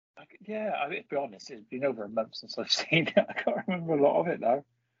be honest, it's been over a month since I've seen it. I can't remember a lot of it now.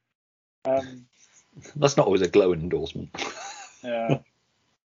 That's not always a glowing endorsement. Yeah.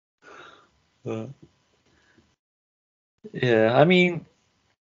 Yeah, I mean,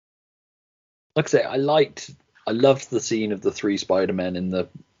 like I say, I loved the scene of the 3 Spider-Men in the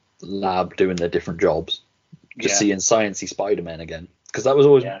lab doing their different jobs. Just seeing sciencey Spider-Man again, because that was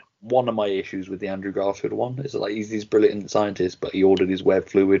always one of my issues with the Andrew Garfield one. Is like he's these brilliant scientists, but he ordered his web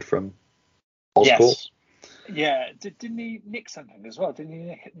fluid from Oscorp. Yes. Yeah, didn't he nick something as well? Didn't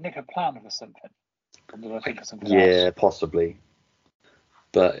he nick a plan for something? Or did I think of something else? Possibly.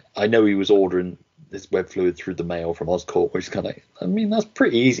 But I know he was ordering this web fluid through the mail from Oscorp, which is kind of, I mean, that's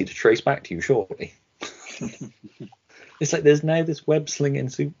pretty easy to trace back to you, surely. It's like there's now this web slinging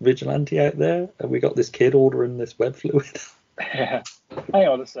vigilante out there, and we got this kid ordering this web fluid. Yeah. Hang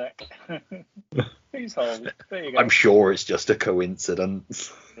on a sec. Please hold. There you go. I'm sure it's just a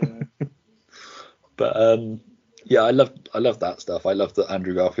coincidence. But I love that stuff. I love that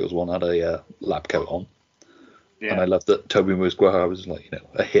Andrew Garfield's one had a lab coat on. Yeah. And I love that Tobey Maguire was like,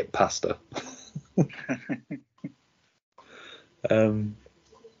 a hip pastor. But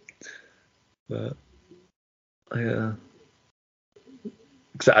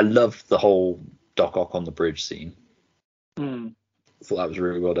I love the whole Doc Ock on the bridge scene. I thought that was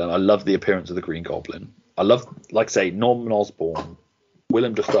really well done. I love the appearance of the Green Goblin. I love, like I say, Norman Osborn,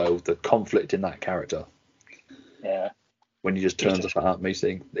 Willem Dafoe, the conflict in that character. Yeah. When he just turns up at me,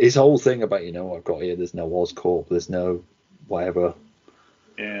 saying his whole thing about, I've got here, there's no Oscorp, there's no whatever.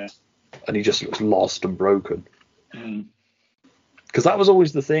 Yeah. And he just looks lost and broken. Because that was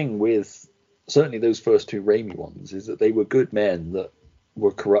always the thing with certainly those first 2 Raimi ones, is that they were good men that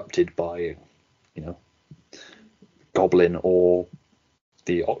were corrupted by, Goblin or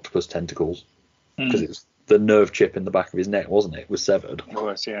the octopus tentacles. Because it was the nerve chip in the back of his neck, wasn't it? It was severed. It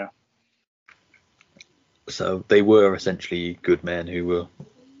was, yeah. So they were essentially good men who were,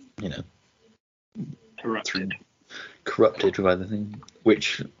 corrupted by the thing,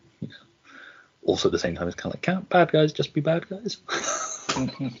 which also at the same time is kind of like, can't bad guys just be bad guys?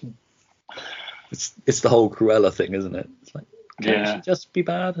 It's the whole Cruella thing, isn't it? It's like, can't she just be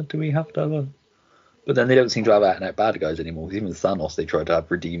bad? Or do we have to have a... But then they don't seem to have out and out bad guys anymore. Even Thanos, they try to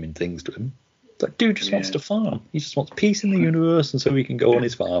have redeeming things to him. It's like, dude just wants to farm. He just wants peace in the universe, and so he can go on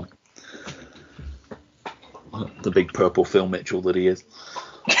his farm. The big purple Phil Mitchell that he is.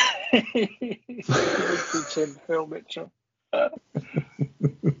 Phil Mitchell.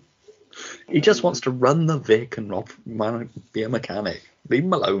 He just wants to run the Vic and be a mechanic. Leave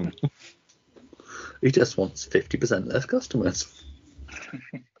him alone. He just wants 50% less customers.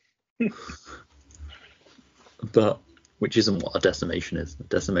 But, which isn't what a decimation is. A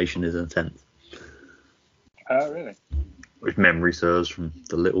decimation is a tenth. Oh, really? Which memory serves from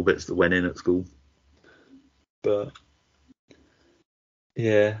the little bits that went in at school. But,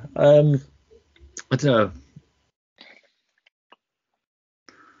 yeah. I don't know.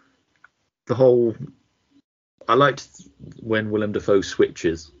 The whole... I liked when Willem Dafoe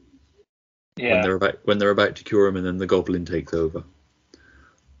switches. Yeah. When they're about to cure him and then the Goblin takes over.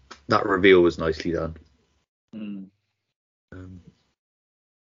 That reveal was nicely done. And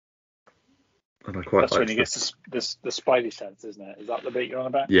I quite That's when he gets the Spidey sense, isn't it? Is that the bit you're on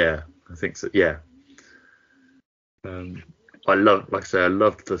about? Yeah, I think so. Yeah, I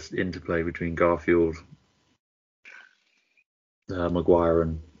loved this interplay between Garfield, Maguire,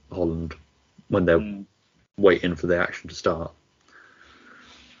 and Holland when they're waiting for the action to start.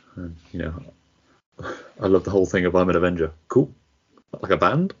 And, I love the whole thing of I'm an Avenger. Cool. Like a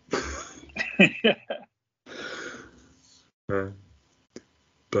band.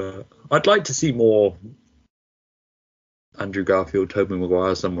 But I'd like to see more Andrew Garfield, Tobey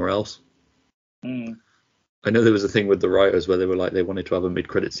Maguire somewhere else. I know there was a thing with the writers where they were like, they wanted to have a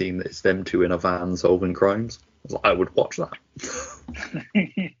mid-credit scene that it's them two in a van solving crimes. I would watch that.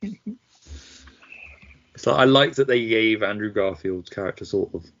 So I like that they gave Andrew Garfield's character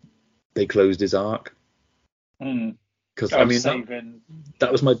they closed his arc. Because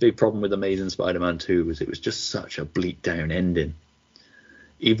that was my big problem with Amazing Spider-Man 2, was it was just such a bleak down ending.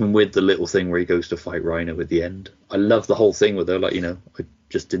 Even with the little thing where he goes to fight Rhino at the end. I love the whole thing where they're like,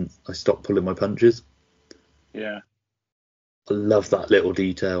 I stopped pulling my punches. Yeah. I love that little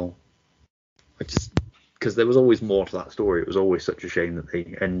detail. Because there was always more to that story. It was always such a shame that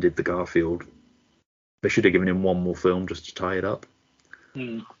they ended the Garfield. They should have given him one more film just to tie it up.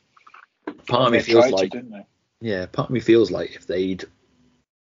 Part of me feels like, part of me feels like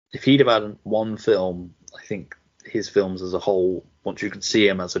if he'd have had one film, I think his films as a whole, once you could see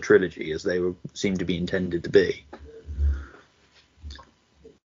him as a trilogy, as they seemed to be intended to be,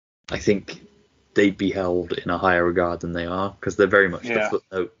 I think they'd be held in a higher regard than they are, because they're very much the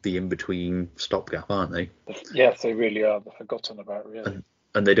footnote, the in-between stopgap, aren't they? Yes, they really are. They're forgotten about, really.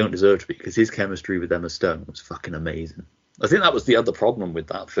 And they don't deserve to be, because his chemistry with Emma Stone was fucking amazing. I think that was the other problem with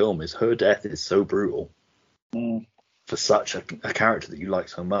that film, is her death is so brutal for such a character that you like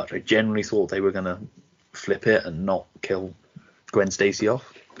so much. I genuinely thought they were going to flip it and not kill Gwen Stacy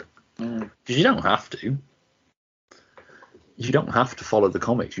off. Because you don't have to. You don't have to follow the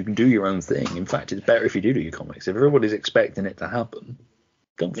comics. You can do your own thing. In fact, it's better if you do your comics. If everybody's expecting it to happen,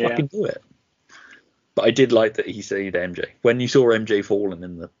 don't fucking do it. But I did like that he saved MJ. When you saw MJ falling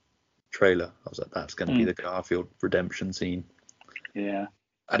in the trailer, I was like, that's going to be the Garfield redemption scene. Yeah.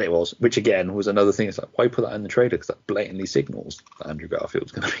 And it was, which again was another thing. It's like, why put that in the trailer? Because that blatantly signals that Andrew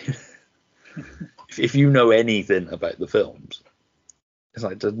Garfield's going to be in it. If you know anything about the films, it's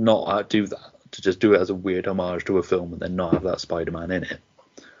like to not do that, to just do it as a weird homage to a film and then not have that Spider-Man in it.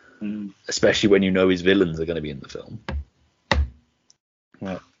 Especially when you know his villains are going to be in the film.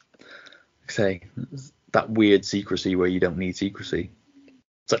 Well, say that weird secrecy where you don't need secrecy.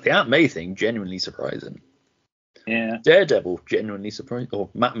 It's like the Aunt May thing, genuinely surprising. Yeah. Daredevil, genuinely surprising, or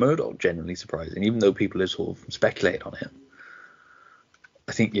Matt Murdock, genuinely surprising, even though people have sort of speculated on it.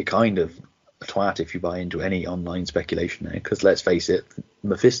 I think you're kind of a twat if you buy into any online speculation there, because let's face it,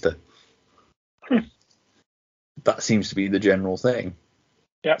 Mephisto. That seems to be the general thing.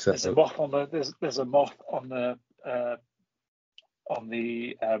 Yeah, so, there's a moth on the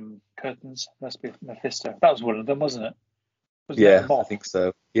curtains. Must be Mephisto. That was one of them, wasn't it? Yeah, I think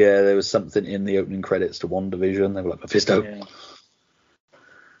so. Yeah, there was something in the opening credits to WandaVision. They were like, Mephisto. Yeah.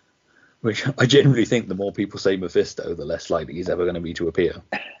 Which I generally think the more people say Mephisto, the less likely he's ever going to be to appear.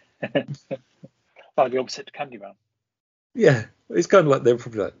 Like the opposite to Candyman. Yeah, it's kind of like they're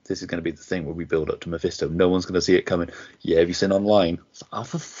probably like, this is going to be the thing where we build up to Mephisto. No one's going to see it coming. Yeah, have you seen online? Like, oh,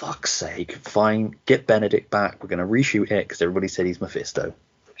 for fuck's sake. Fine, get Benedict back. We're going to reshoot it because everybody said he's Mephisto.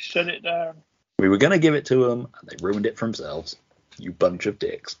 Shut it down. We were going to give it to them, and they ruined it for themselves. You bunch of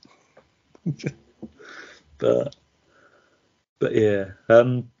dicks. but yeah.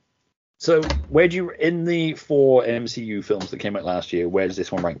 So where do you, in the 4 MCU films that came out last year, where does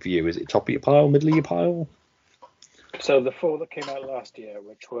this one rank for you? Is it top of your pile, middle of your pile? So the 4 that came out last year,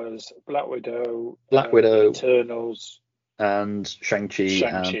 which was Black Widow, Eternals, and Shang-Chi,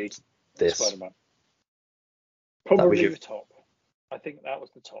 and this. Spider-Man. Probably the top. I think that was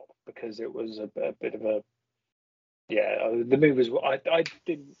the top because it was a bit of a the movies were. I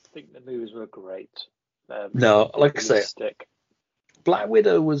didn't think the movies were great. No, like I say, Black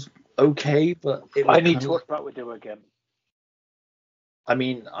Widow was okay, but I need to watch Black Widow again. I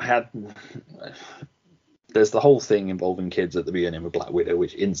mean, there's the whole thing involving kids at the beginning with Black Widow,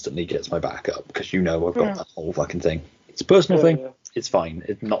 which instantly gets my back up because I've got that whole fucking thing. It's a personal thing. Yeah. It's fine.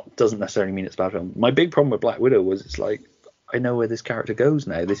 It doesn't necessarily mean it's a bad film. My big problem with Black Widow was it's like, I know where this character goes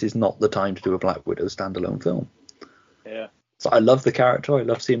now. This is not the time to do a Black Widow standalone film. Yeah. So I love the character. I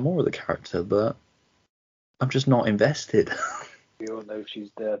love seeing more of the character, but I'm just not invested. We all know she's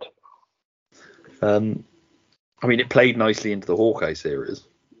dead. I mean, it played nicely into the Hawkeye series,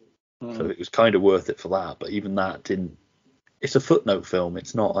 so it was kind of worth it for that. But even that didn't. It's a footnote film.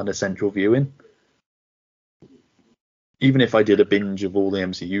 It's not an essential viewing. Even if I did a binge of all the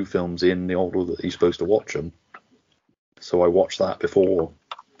MCU films in the order that you're supposed to watch them, so I watched that before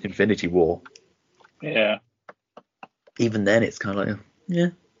Infinity War. Yeah. Even then, it's kind of like, yeah,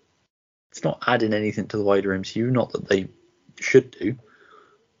 it's not adding anything to the wider MCU. Not that they should do,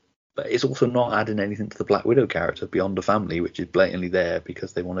 but it's also not adding anything to the Black Widow character beyond the family, which is blatantly there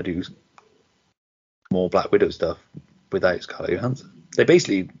because they want to do more Black Widow stuff without Scarlett Johansson. They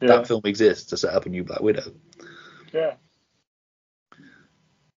basically, that film exists to set up a new Black Widow. Yeah.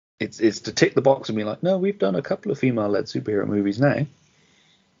 It's to tick the box and be like, no, we've done a couple of female-led superhero movies now.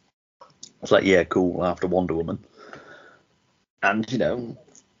 It's like, yeah, cool, after Wonder Woman. And, you know,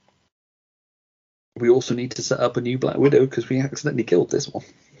 we also need to set up a new Black Widow because we accidentally killed this one.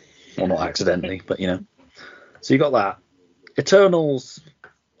 Well, not accidentally, but, you know. So you got that. Eternals,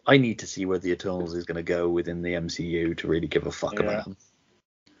 I need to see where the Eternals is going to go within the MCU to really give a fuck about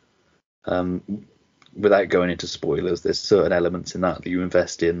them. Without going into spoilers, there's certain elements in that you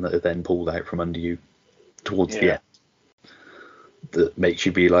invest in that are then pulled out from under you towards the end. That makes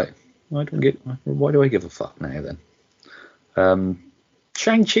you be like, why do I give a fuck now then?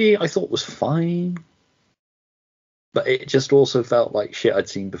 Shang-Chi I thought was fine, but it just also felt like shit I'd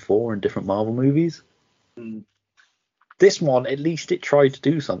seen before in different Marvel movies. This one, at least it tried to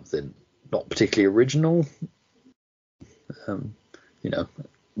do something not particularly original. You know,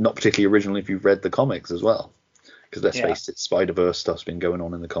 not particularly original if you've read the comics as well, because let's face it, Spider-Verse stuff's been going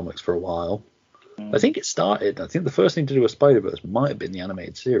on in the comics for a while. I think the first thing to do with Spider-Verse might have been the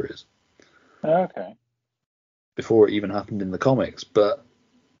animated series. Okay. Before it even happened in the comics, but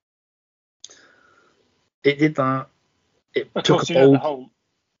it did that. It took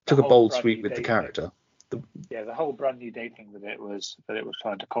a bold sweep with the character. The whole Brand New Day thing with it was that it was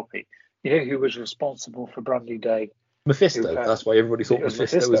trying to copy. You know who was responsible for Brand New Day? Mephisto. That's why everybody thought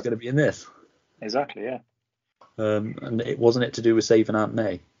Mephisto was going to be in this. Exactly, yeah. And it wasn't to do with saving Aunt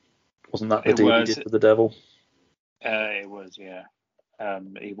May. Wasn't that the deal he did with the devil? It was, yeah.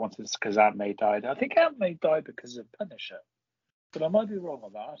 He wanted, because Aunt May died. I think Aunt May died because of Punisher, but I might be wrong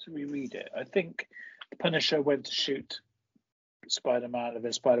on that. I have to reread it. I think Punisher went to shoot Spider-Man, and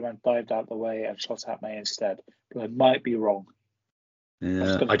then Spider-Man dived out the way and shot Aunt May instead. But I might be wrong.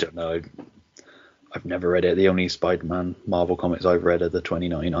 Yeah, I don't know. I've never read it. The only Spider-Man Marvel comics I've read are the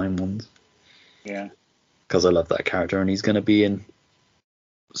 2099 ones. Yeah. Because I love that character, and he's going to be in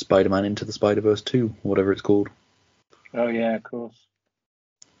Spider-Man Into the Spider-Verse 2, whatever it's called. Oh, yeah, of course.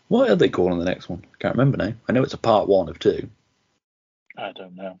 What are they calling the next one? I can't remember now. I know it's a part 1 of 2. I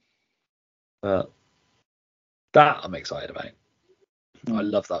don't know. That I'm excited about. I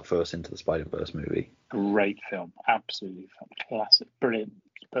love that first Into the Spider-Verse movie. Great film. Absolutely classic. Brilliant.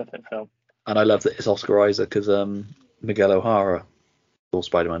 Perfect film. And I love that it's Oscar Isaac because Miguel O'Hara for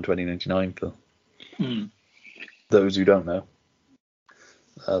Spider-Man 2099 for those who don't know.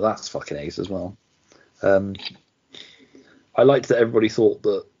 That's fucking ace as well. I liked that everybody thought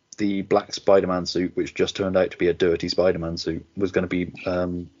that the black Spider-Man suit, which just turned out to be a dirty Spider-Man suit, was going to be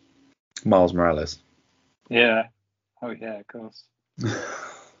Miles Morales. Yeah. Oh, yeah, of course.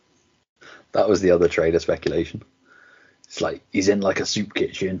 That was the other trailer speculation. It's like he's in like a soup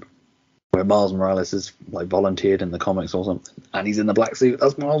kitchen where Miles Morales is like volunteered in the comics or something, and he's in the black suit.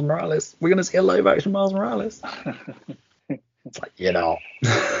 That's Miles Morales. We're going to see a live action Miles Morales. It's like, you know,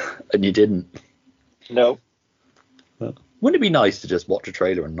 and you didn't. No. But wouldn't it be nice to just watch a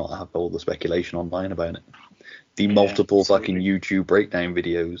trailer and not have all the speculation online about it? The multiple fucking YouTube breakdown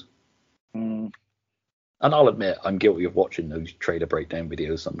videos. And I'll admit, I'm guilty of watching those trailer breakdown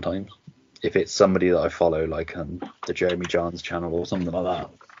videos sometimes. If it's somebody that I follow, like the Jeremy Jahns channel or something like that,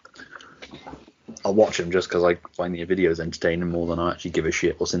 I'll watch them just because I find the videos entertaining more than I actually give a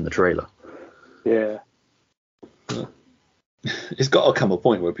shit what's in the trailer. Yeah. It's got to come a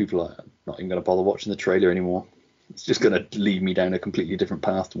point where people are like, I'm not even going to bother watching the trailer anymore. It's just going to lead me down a completely different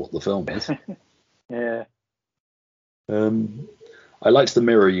path to what the film is. Yeah. I liked the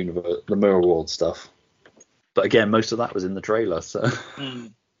Mirror Universe, the Mirror World stuff. But again, most of that was in the trailer, so...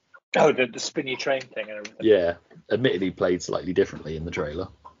 Oh, the spinny train thing and everything. Yeah, admittedly played slightly differently in the trailer.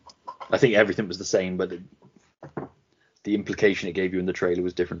 I think everything was the same, but the implication it gave you in the trailer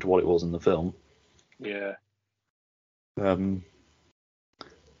was different to what it was in the film. Yeah.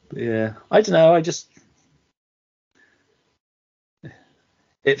 Yeah, I don't know,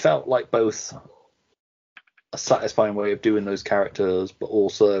 it felt like both a satisfying way of doing those characters, but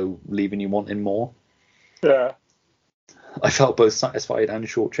also leaving you wanting more. Yeah. I felt both satisfied and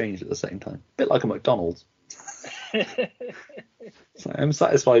shortchanged at the same time. A bit like a McDonald's. So I'm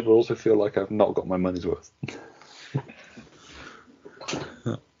satisfied, but also feel like I've not got my money's worth.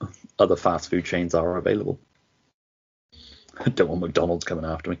 Other fast food chains are available. I don't want McDonald's coming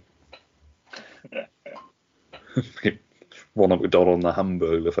after me. Ronald McDonald and the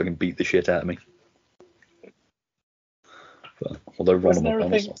Hamburglar fucking beat the shit out of me. But, although Ronald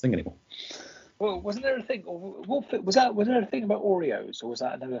McDonald's not a thing anymore. Well, wasn't there a thing? Was there a thing about Oreos, or was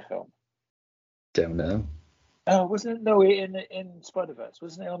that another film? Don't know. Oh, wasn't it? No, in Spider-Verse,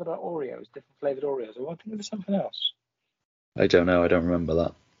 wasn't it on about Oreos, different flavored Oreos? Or I think it was something else. I don't know. I don't remember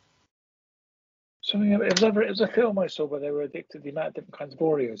that. Something. It was a film I saw where they were addicted to the amount of different kinds of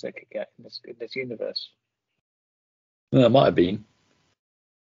Oreos they could get in this universe. Well, it might have been.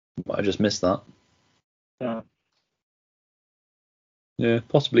 Might have just missed that. Yeah. Yeah,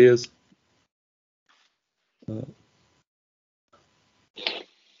 possibly is.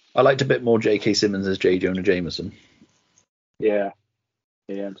 I liked a bit more J.K. Simmons as J. Jonah Jameson. Yeah,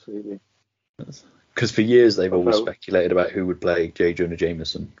 absolutely. Because for years they've always speculated about who would play J. Jonah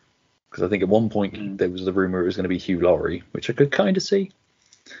Jameson. Because I think at one point there was the rumor it was going to be Hugh Laurie, which I could kind of see.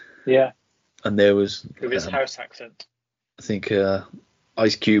 Yeah. And there was with his house accent. I think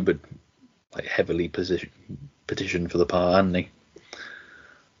Ice Cube had heavily petitioned for the part, hadn't he?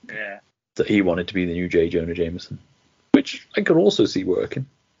 Yeah. That he wanted to be the new J. Jonah Jameson, which I could also see working.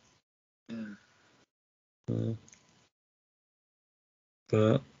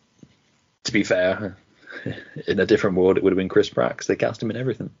 But to be fair, in a different world, it would have been Chris Pratt because they cast him in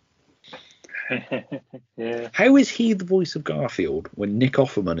everything. Yeah. How is he the voice of Garfield when Nick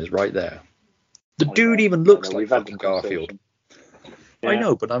Offerman is right there? The dude even looks like fucking Garfield. Yeah. I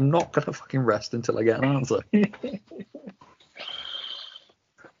know, but I'm not gonna fucking rest until I get an answer.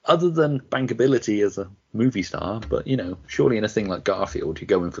 Other than bankability as a movie star, but surely in a thing like Garfield, you're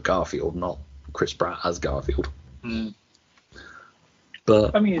going for Garfield, not Chris Pratt as Garfield.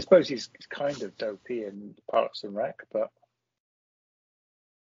 But I mean, I suppose he's kind of dopey in Parks and Rec, but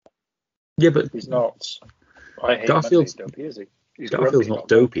yeah, but he's not. I hate Garfield's dopey, is he? Garfield's not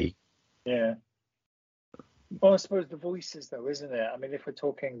dopey. Yeah. Well, I suppose the voices, though, isn't it? I mean, if we're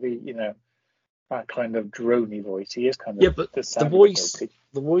talking that kind of droney voice, he is kind of but the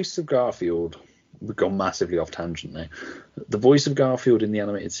voice of Garfield. We've gone massively off tangent now. The voice of Garfield in the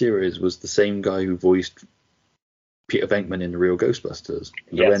animated series was the same guy who voiced Peter Venkman in the real Ghostbusters.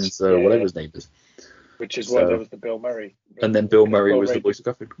 Lorenzo, whatever his name is. Which is why there was the Bill Murray. And then Bill Murray was the voice of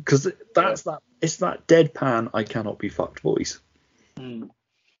Garfield. Because it's that deadpan, I cannot be fucked voice.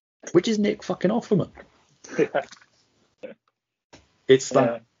 Which is Nick fucking Offerman. Yeah. It's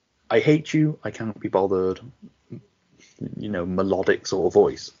that I hate you, I can't be bothered, melodic sort of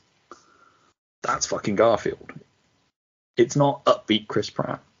voice. That's fucking Garfield. It's not upbeat Chris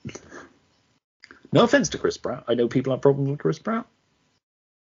Pratt. No offense to Chris Pratt. I know people have problems with Chris Pratt.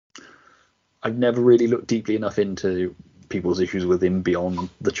 I've never really looked deeply enough into people's issues with him beyond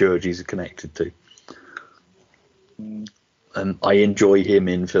the church he's connected to. I enjoy him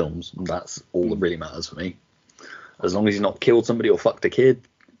in films. And that's all that really matters for me. As long as he's not killed somebody or fucked a kid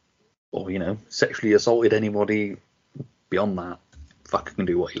or, sexually assaulted anybody, beyond that, fuck can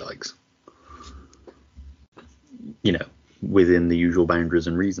do what he likes. Within the usual boundaries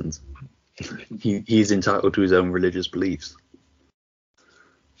and reasons. He's entitled to his own religious beliefs.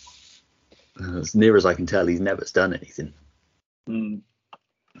 As near as I can tell, he's never done anything.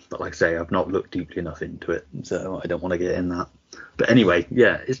 But like I say, I've not looked deeply enough into it, so I don't want to get in that. But anyway,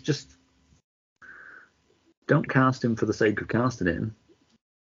 yeah, it's just don't cast him for the sake of casting him.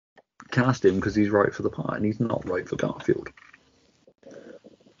 Cast him because he's right for the part, and he's not right for Garfield.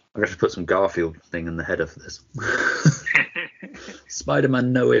 I got to put some Garfield thing in the header for this.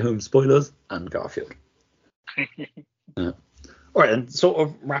 Spider-Man No Way Home spoilers and Garfield. All right, and sort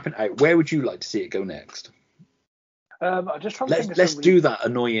of wrapping out, where would you like to see it go next? I just let's do that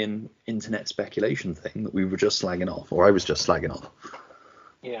annoying internet speculation thing that we were just slagging off, or I was just slagging off.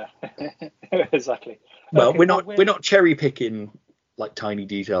 Yeah, exactly. Well, okay, we're not cherry picking like tiny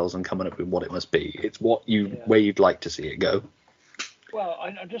details and coming up with what it must be. It's what where you'd like to see it go. Well,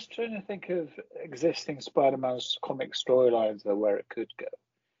 I'm just trying to think of existing Spider-Man's comic storylines though, where it could go.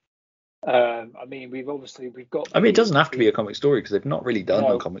 I mean, we've got. I mean, it doesn't have to be a comic story because they've not really done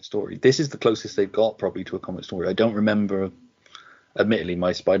a comic story. This is the closest they've got probably to a comic story. I don't remember. Admittedly,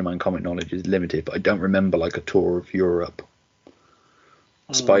 my Spider-Man comic knowledge is limited, but I don't remember like a tour of Europe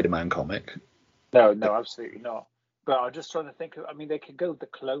Spider-Man comic. No, absolutely not. But I'm just trying to think of. I mean, they could go the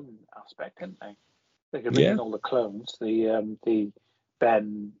clone aspect, couldn't they? They could bring in all the clones. The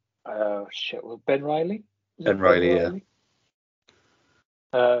Ben Riley. Ben Riley, yeah.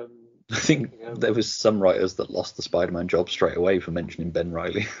 I think there was some writers that lost the Spider-Man job straight away for mentioning Ben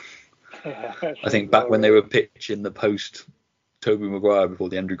Riley. I think back when they were pitching the post Tobey Maguire before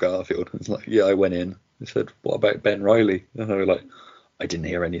the Andrew Garfield, it's like, yeah, I went in. I said, what about Ben Riley? And they were like, I didn't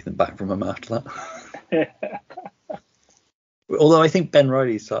hear anything back from him after that. Although I think Ben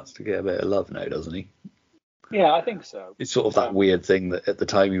Reilly starts to get a bit of love now, doesn't he? Yeah, I think so. It's sort of that weird thing that at the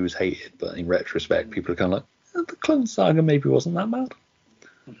time he was hated, but in retrospect, people are kind of like, the Clone Saga maybe wasn't that bad.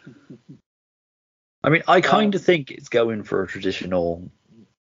 I mean, I kind of think it's going for a traditional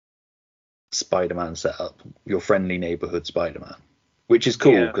Spider-Man setup, your friendly neighborhood Spider-Man, which is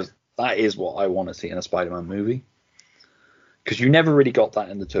cool because that is what I want to see in a Spider-Man movie. Because you never really got that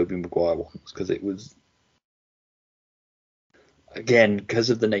in the Tobey Maguire ones, because it was, again, because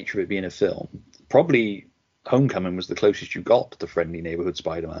of the nature of it being a film, probably Homecoming was the closest you got to the friendly neighborhood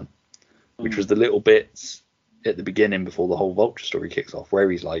Spider-Man, which was the little bits at the beginning before the whole Vulture story kicks off, where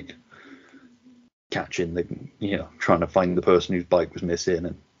he's like catching the, trying to find the person whose bike was missing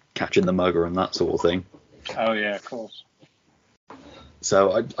and catching the mugger and that sort of thing. Oh yeah, of course.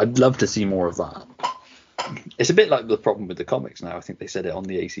 So I'd love to see more of that. It's a bit like the problem with the comics now. I think they said it on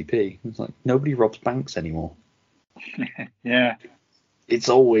the ACP. It's like nobody robs banks anymore. Yeah. It's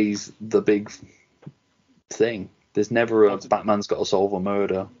always the big thing. There's never a Batman's got to solve a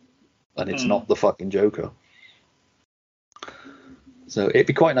murder and it's not the fucking Joker. So it'd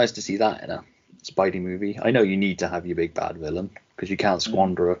be quite nice to see that in a Spidey movie. I know you need to have your big bad villain because you can't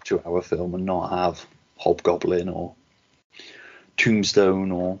squander a 2-hour film and not have Hobgoblin or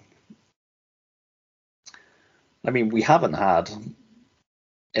Tombstone or... I mean, we haven't had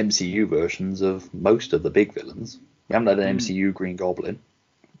MCU versions of most of the big villains. We haven't had an MCU Green Goblin.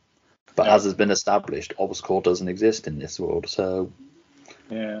 But as has been established, Oscorp doesn't exist in this world. So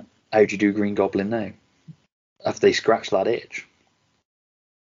how do you do Green Goblin now? Have they scratched that itch?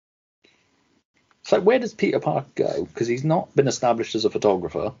 So where does Peter Parker go? Because he's not been established as a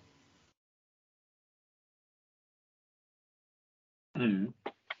photographer. No,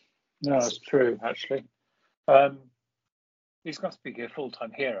 that's true, actually. He's got to be a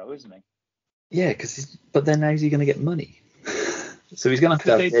full-time hero, isn't he? Yeah, but then how's he going to get money? So he's going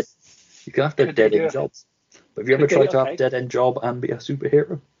to have to have dead-end jobs. But have you ever tried to have a dead-end job and be a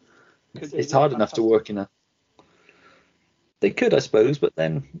superhero? It's hard enough to work in a... They could, I suppose, but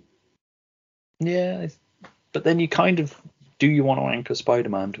then... Yeah, but then you kind of... Do you want to anchor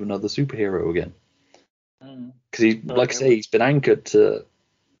Spider-Man to another superhero again? Because he's, like I say, he's been anchored to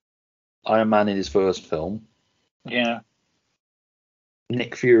Iron Man in his first film. Yeah.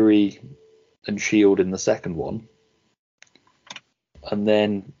 Nick Fury and S.H.I.E.L.D. in the second one. And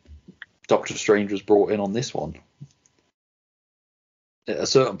then Doctor Strange was brought in on this one. At a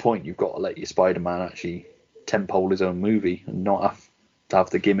certain point, you've got to let your Spider-Man actually tentpole his own movie and not have to have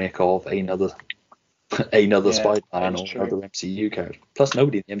the gimmick of another Spider-Man or another MCU character. Plus,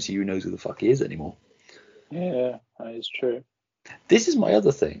 nobody in the MCU knows who the fuck he is anymore. Yeah, that is true. This is my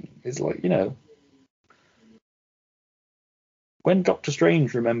other thing. It's like, when Doctor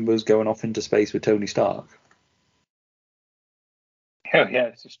Strange remembers going off into space with Tony Stark. Oh,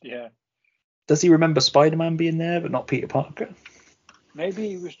 yeah, Does he remember Spider-Man being there, but not Peter Parker? Maybe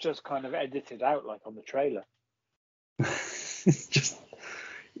he was just kind of edited out, like on the trailer. Just,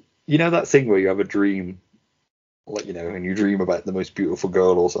 that thing where you have a dream, like, and you dream about the most beautiful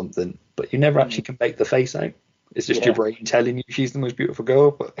girl or something, but you never actually can make the face out. It's just your brain telling you she's the most beautiful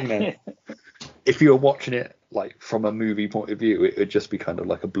girl. But, if you were watching it, like, from a movie point of view, it would just be kind of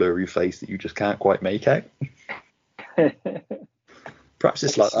like a blurry face that you just can't quite make out. Perhaps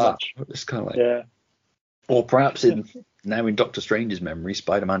it's like that. It's kind of like, or perhaps now in Doctor Strange's memory,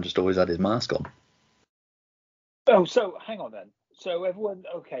 Spider-Man just always had his mask on. Oh, so hang on then. So everyone,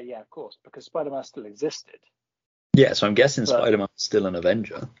 okay, yeah, of course, because Spider-Man still existed. Yeah, so I'm guessing Spider-Man's still an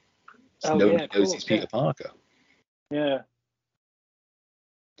Avenger. So nobody knows he's Peter Parker. Yeah.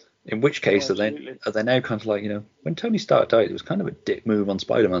 In which case, are they now kind of like, when Tony Stark died, it was kind of a dick move on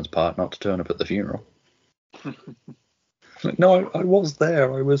Spider-Man's part not to turn up at the funeral. Like, no, I was there.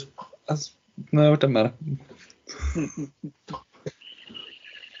 No, it doesn't matter.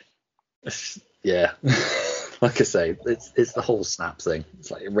 Yeah. Like I say, it's the whole Snap thing.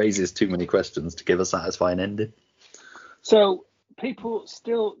 It's like it raises too many questions to give a satisfying ending. So people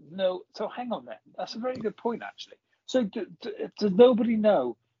still know. So hang on then. That's a very good point, actually. So does nobody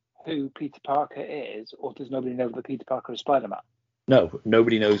know who Peter Parker is, or does nobody know that Peter Parker is Spider-Man? No,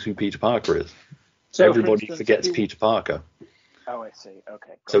 nobody knows who Peter Parker is. So everybody forgets Peter Parker. Oh, I see.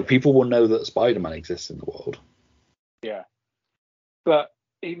 Okay. So people will know that Spider-Man exists in the world. Yeah. But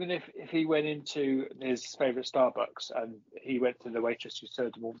even if he went into his favourite Starbucks and he went to the waitress who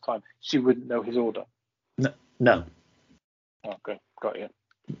served him all the time, she wouldn't know his order? No. Oh, okay. Got you.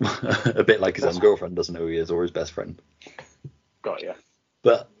 A bit like his own girlfriend doesn't know who he is, or his best friend. Got you.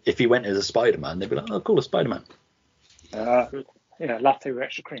 But if he went as a Spider-Man, they'd be like, oh, cool, a Spider-Man. Latte with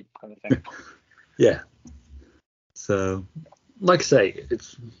extra cream kind of thing. Yeah. So, like I say,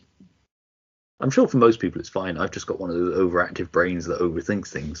 I'm sure for most people it's fine. I've just got one of those overactive brains that overthinks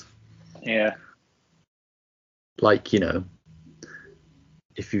things. Yeah. Like,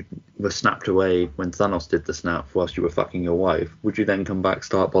 if you were snapped away when Thanos did the snap whilst you were fucking your wife, would you then come back,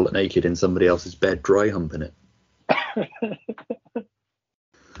 start bollock naked in somebody else's bed, dry humping it?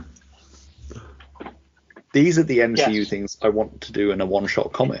 These are the MCU things I want to do in a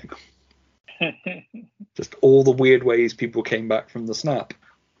one-shot comic. Just all the weird ways people came back from the snap.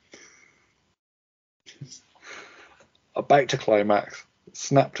 About to climax,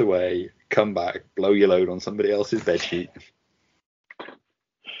 snapped away, come back, blow your load on somebody else's bedsheet.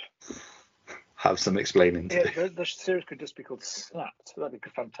 Have some explaining to do. The series could just be called Snapped. That'd be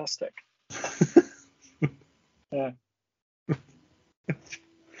fantastic. Yeah.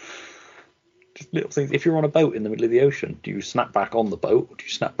 Just little things. If you're on a boat in the middle of the ocean, do you snap back on the boat or do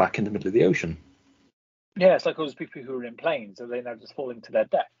you snap back in the middle of the ocean? Yeah, it's like all those people who are in planes, so they now just fall into their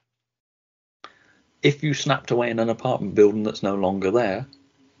death. If you snapped away in an apartment building that's no longer there,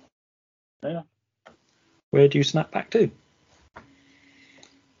 yeah, where do you snap back to?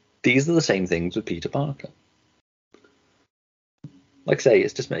 These are the same things with Peter Parker. Like I say,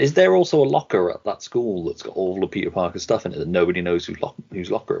 it's just. Is there also a locker at that school that's got all of Peter Parker's stuff in it that nobody knows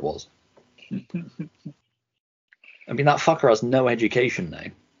whose locker it was? I mean, that fucker has no education now.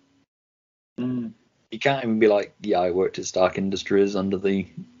 Mm. He can't even be like, yeah, I worked at Stark Industries under the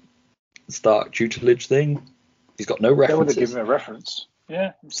Stark tutelage thing. He's got no references. They would have given him a reference.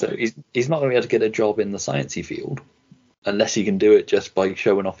 Yeah. So he's not going to be able to get a job in the sciencey field unless he can do it just by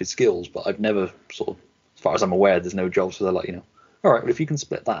showing off his skills. But I've never sort of, as far as I'm aware, there's no jobs where they're like, all right, well, if you can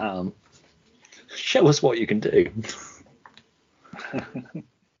split that arm, show us what you can do.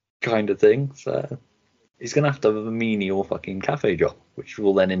 Kind of thing. So he's going to have a menial fucking cafe job, which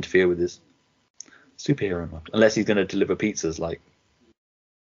will then interfere with his superhero mode. Unless he's going to deliver pizzas like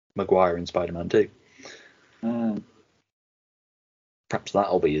Maguire in Spider-Man 2. Mm. Perhaps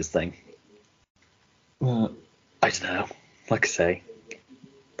that'll be his thing. Well, I don't know. Like I say,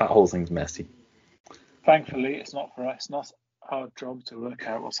 that whole thing's messy. Thankfully, it's not for us. It's not our job to work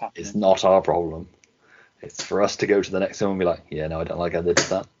out what's happening. It's not our problem. It's for us to go to the next film and be like, yeah, no, I don't like how they did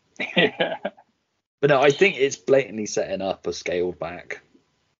that. Yeah. But no, I think it's blatantly setting up a scaled back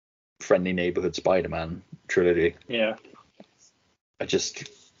friendly neighborhood Spider-Man trilogy. Yeah.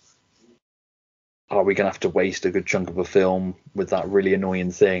 Are we going to have to waste a good chunk of a film with that really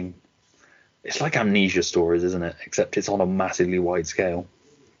annoying thing? It's like Amnesia Stories, isn't it? Except it's on a massively wide scale.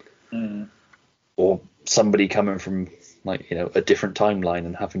 Mm. Or somebody coming from a different timeline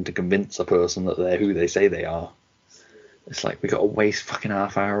and having to convince a person that they're who they say they are. It's like, we got to waste fucking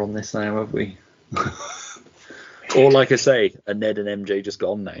half hour on this now, have we? Or like I say, a Ned and MJ just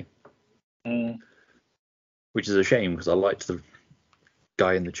gone now. Mm. Which is a shame because I liked the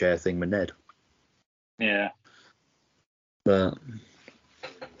guy in the chair thing with Ned. Yeah. But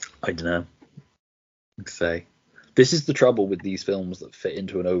I don't know. Like I say, this is the trouble with these films that fit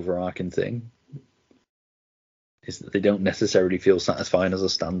into an overarching thing, is that they don't necessarily feel satisfying as a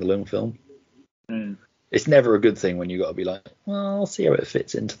standalone film. Mm. It's never a good thing when you got to be like, well, I'll see how it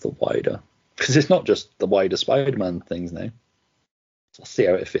fits into the wider, because it's not just the wider Spider-Man things now. I'll see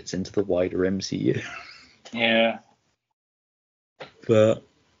how it fits into the wider MCU. Yeah. But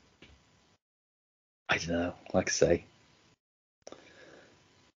I don't know. Like I say,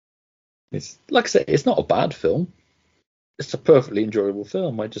 it's not a bad film. It's a perfectly enjoyable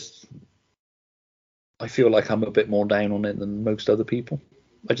film. I feel like I'm a bit more down on it than most other people.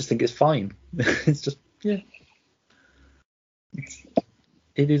 I just think it's fine. It's just, yeah.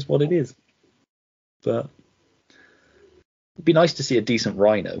 It is what it is. But it'd be nice to see a decent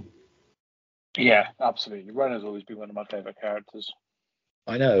Rhino. Yeah, absolutely. Rhino's always been one of my favourite characters.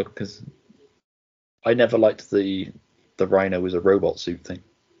 I know, because I never liked the Rhino as a robot suit thing.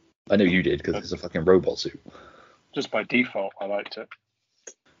 I know you did, because it's a fucking robot suit. Just by default, I liked it.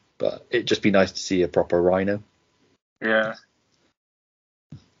 But it'd just be nice to see a proper Rhino. Yeah.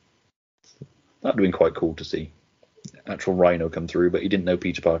 That'd have been quite cool to see. Actual Rhino come through, but he didn't know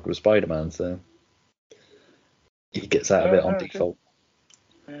Peter Parker was Spider-Man, so he gets out of it on default.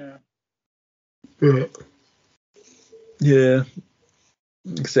 Yeah. Yeah.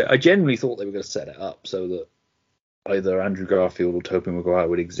 So I generally thought they were going to set it up so that either Andrew Garfield or Tobey Maguire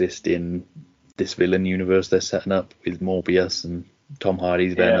would exist in this villain universe they're setting up with Morbius and Tom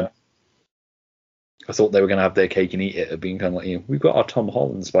Hardy's Venom. Yeah. I thought they were going to have their cake and eat it, of being kind of like, we've got our Tom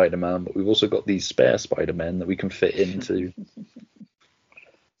Holland Spider-Man, but we've also got these spare Spider-Men that we can fit into.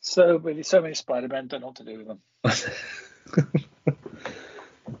 So many Spider-Men, don't know what to do with them.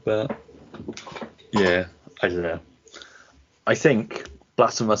 But yeah, I don't know. I think,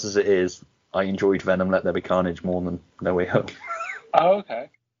 blasphemous as it is, I enjoyed Venom Let There Be Carnage more than No Way Home. Oh, okay.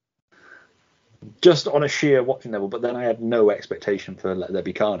 Just on a sheer watching level, but then I had no expectation for Let There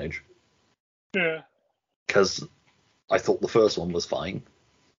Be Carnage. Yeah. Because I thought the first one was fine.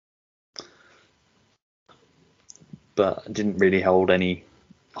 But I didn't really hold any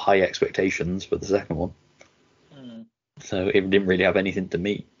high expectations for the second one. So it didn't really have anything to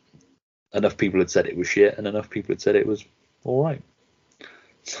meet. Enough people had said it was shit, and enough people had said it was alright.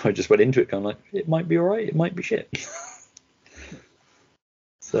 So I just went into it kind of like, it might be alright, it might be shit.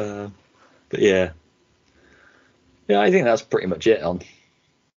 So, but yeah. Yeah, I think that's pretty much it on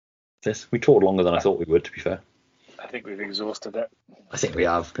this. We talked longer than I thought we would, to be fair. I think we've exhausted it. I think we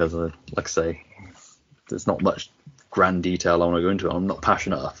have, because, like I say, there's not much grand detail I want to go into. I'm not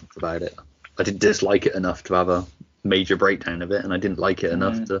passionate enough about it. I didn't dislike it enough to have a major breakdown of it, and I didn't like it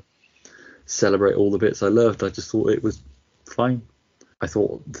enough to celebrate all the bits I loved. I just thought it was fine. I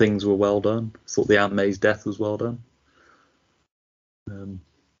thought things were well done. I thought the Aunt May's death was well done.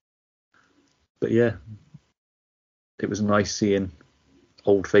 But yeah, it was nice seeing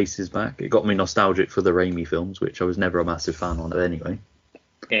old faces back. It got me nostalgic for the Raimi films, which I was never a massive fan of anyway.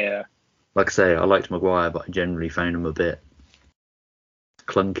 Yeah. Like I say, I liked Maguire, but I generally found him a bit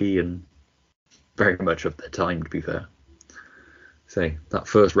clunky and very much of their time, to be fair. So that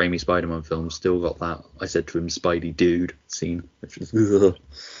first Raimi Spider-Man film still got that I said to him Spidey dude scene, which is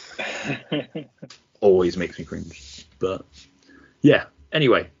always makes me cringe. But yeah,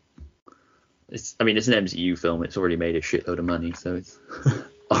 anyway, it's an MCU film. It's already made a shitload of money, so it's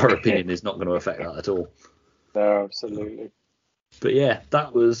our opinion is not going to affect that at all. No, absolutely. But yeah,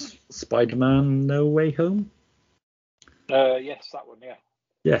 that was Spider-Man No Way Home. Yes, that one, yeah.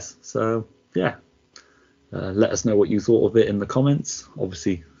 Yes, so yeah. Let us know what you thought of it in the comments.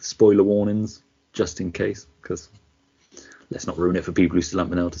 Obviously, spoiler warnings, just in case, because let's not ruin it for people who still haven't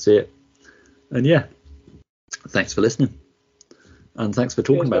been able to see it. And yeah, thanks for listening. And thanks for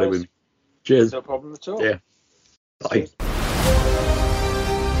talking about it with me. Cheers. No problem at all. Yeah. Bye. Cheers.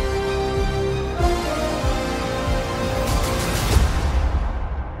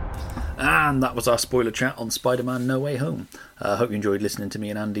 And that was our spoiler chat on Spider-Man No Way Home. I hope you enjoyed listening to me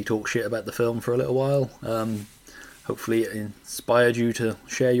and Andy talk shit about the film for a little while. Hopefully it inspired you to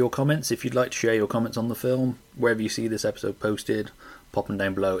share your comments. If you'd like to share your comments on the film, wherever you see this episode posted, pop them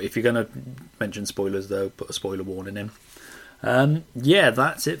down below. If you're going to mention spoilers, though, put a spoiler warning in. Yeah,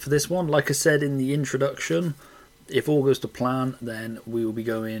 that's it for this one. Like I said in the introduction, if all goes to plan, then we will be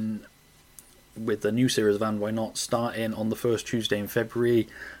going with the new series of And Why Not, starting on the first Tuesday in February,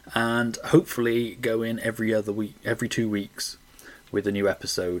 and hopefully going every 2 weeks with a new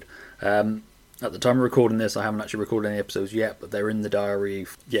episode. At the time of recording this, I haven't actually recorded any episodes yet, but they're in the diary.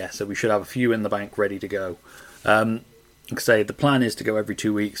 Yeah, so we should have a few in the bank ready to go. Like I say, the plan is to go every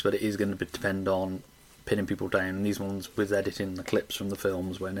 2 weeks, but it is going to depend on pinning people down. And these ones, with editing the clips from the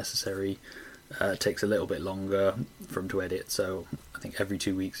films where necessary, takes a little bit longer for them to edit, so I think every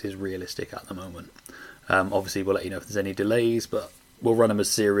 2 weeks is realistic at the moment. Obviously we'll let you know if there's any delays, but we'll run them as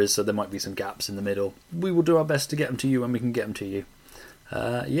series, so there might be some gaps in the middle. We will do our best to get them to you when we can get them to you.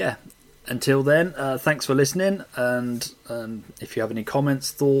 Yeah, until then, thanks for listening, and if you have any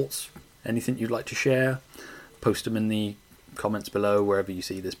comments, thoughts, anything you'd like to share, post them in the comments below wherever you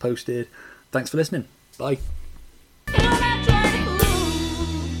see this posted. Thanks for listening. Bye.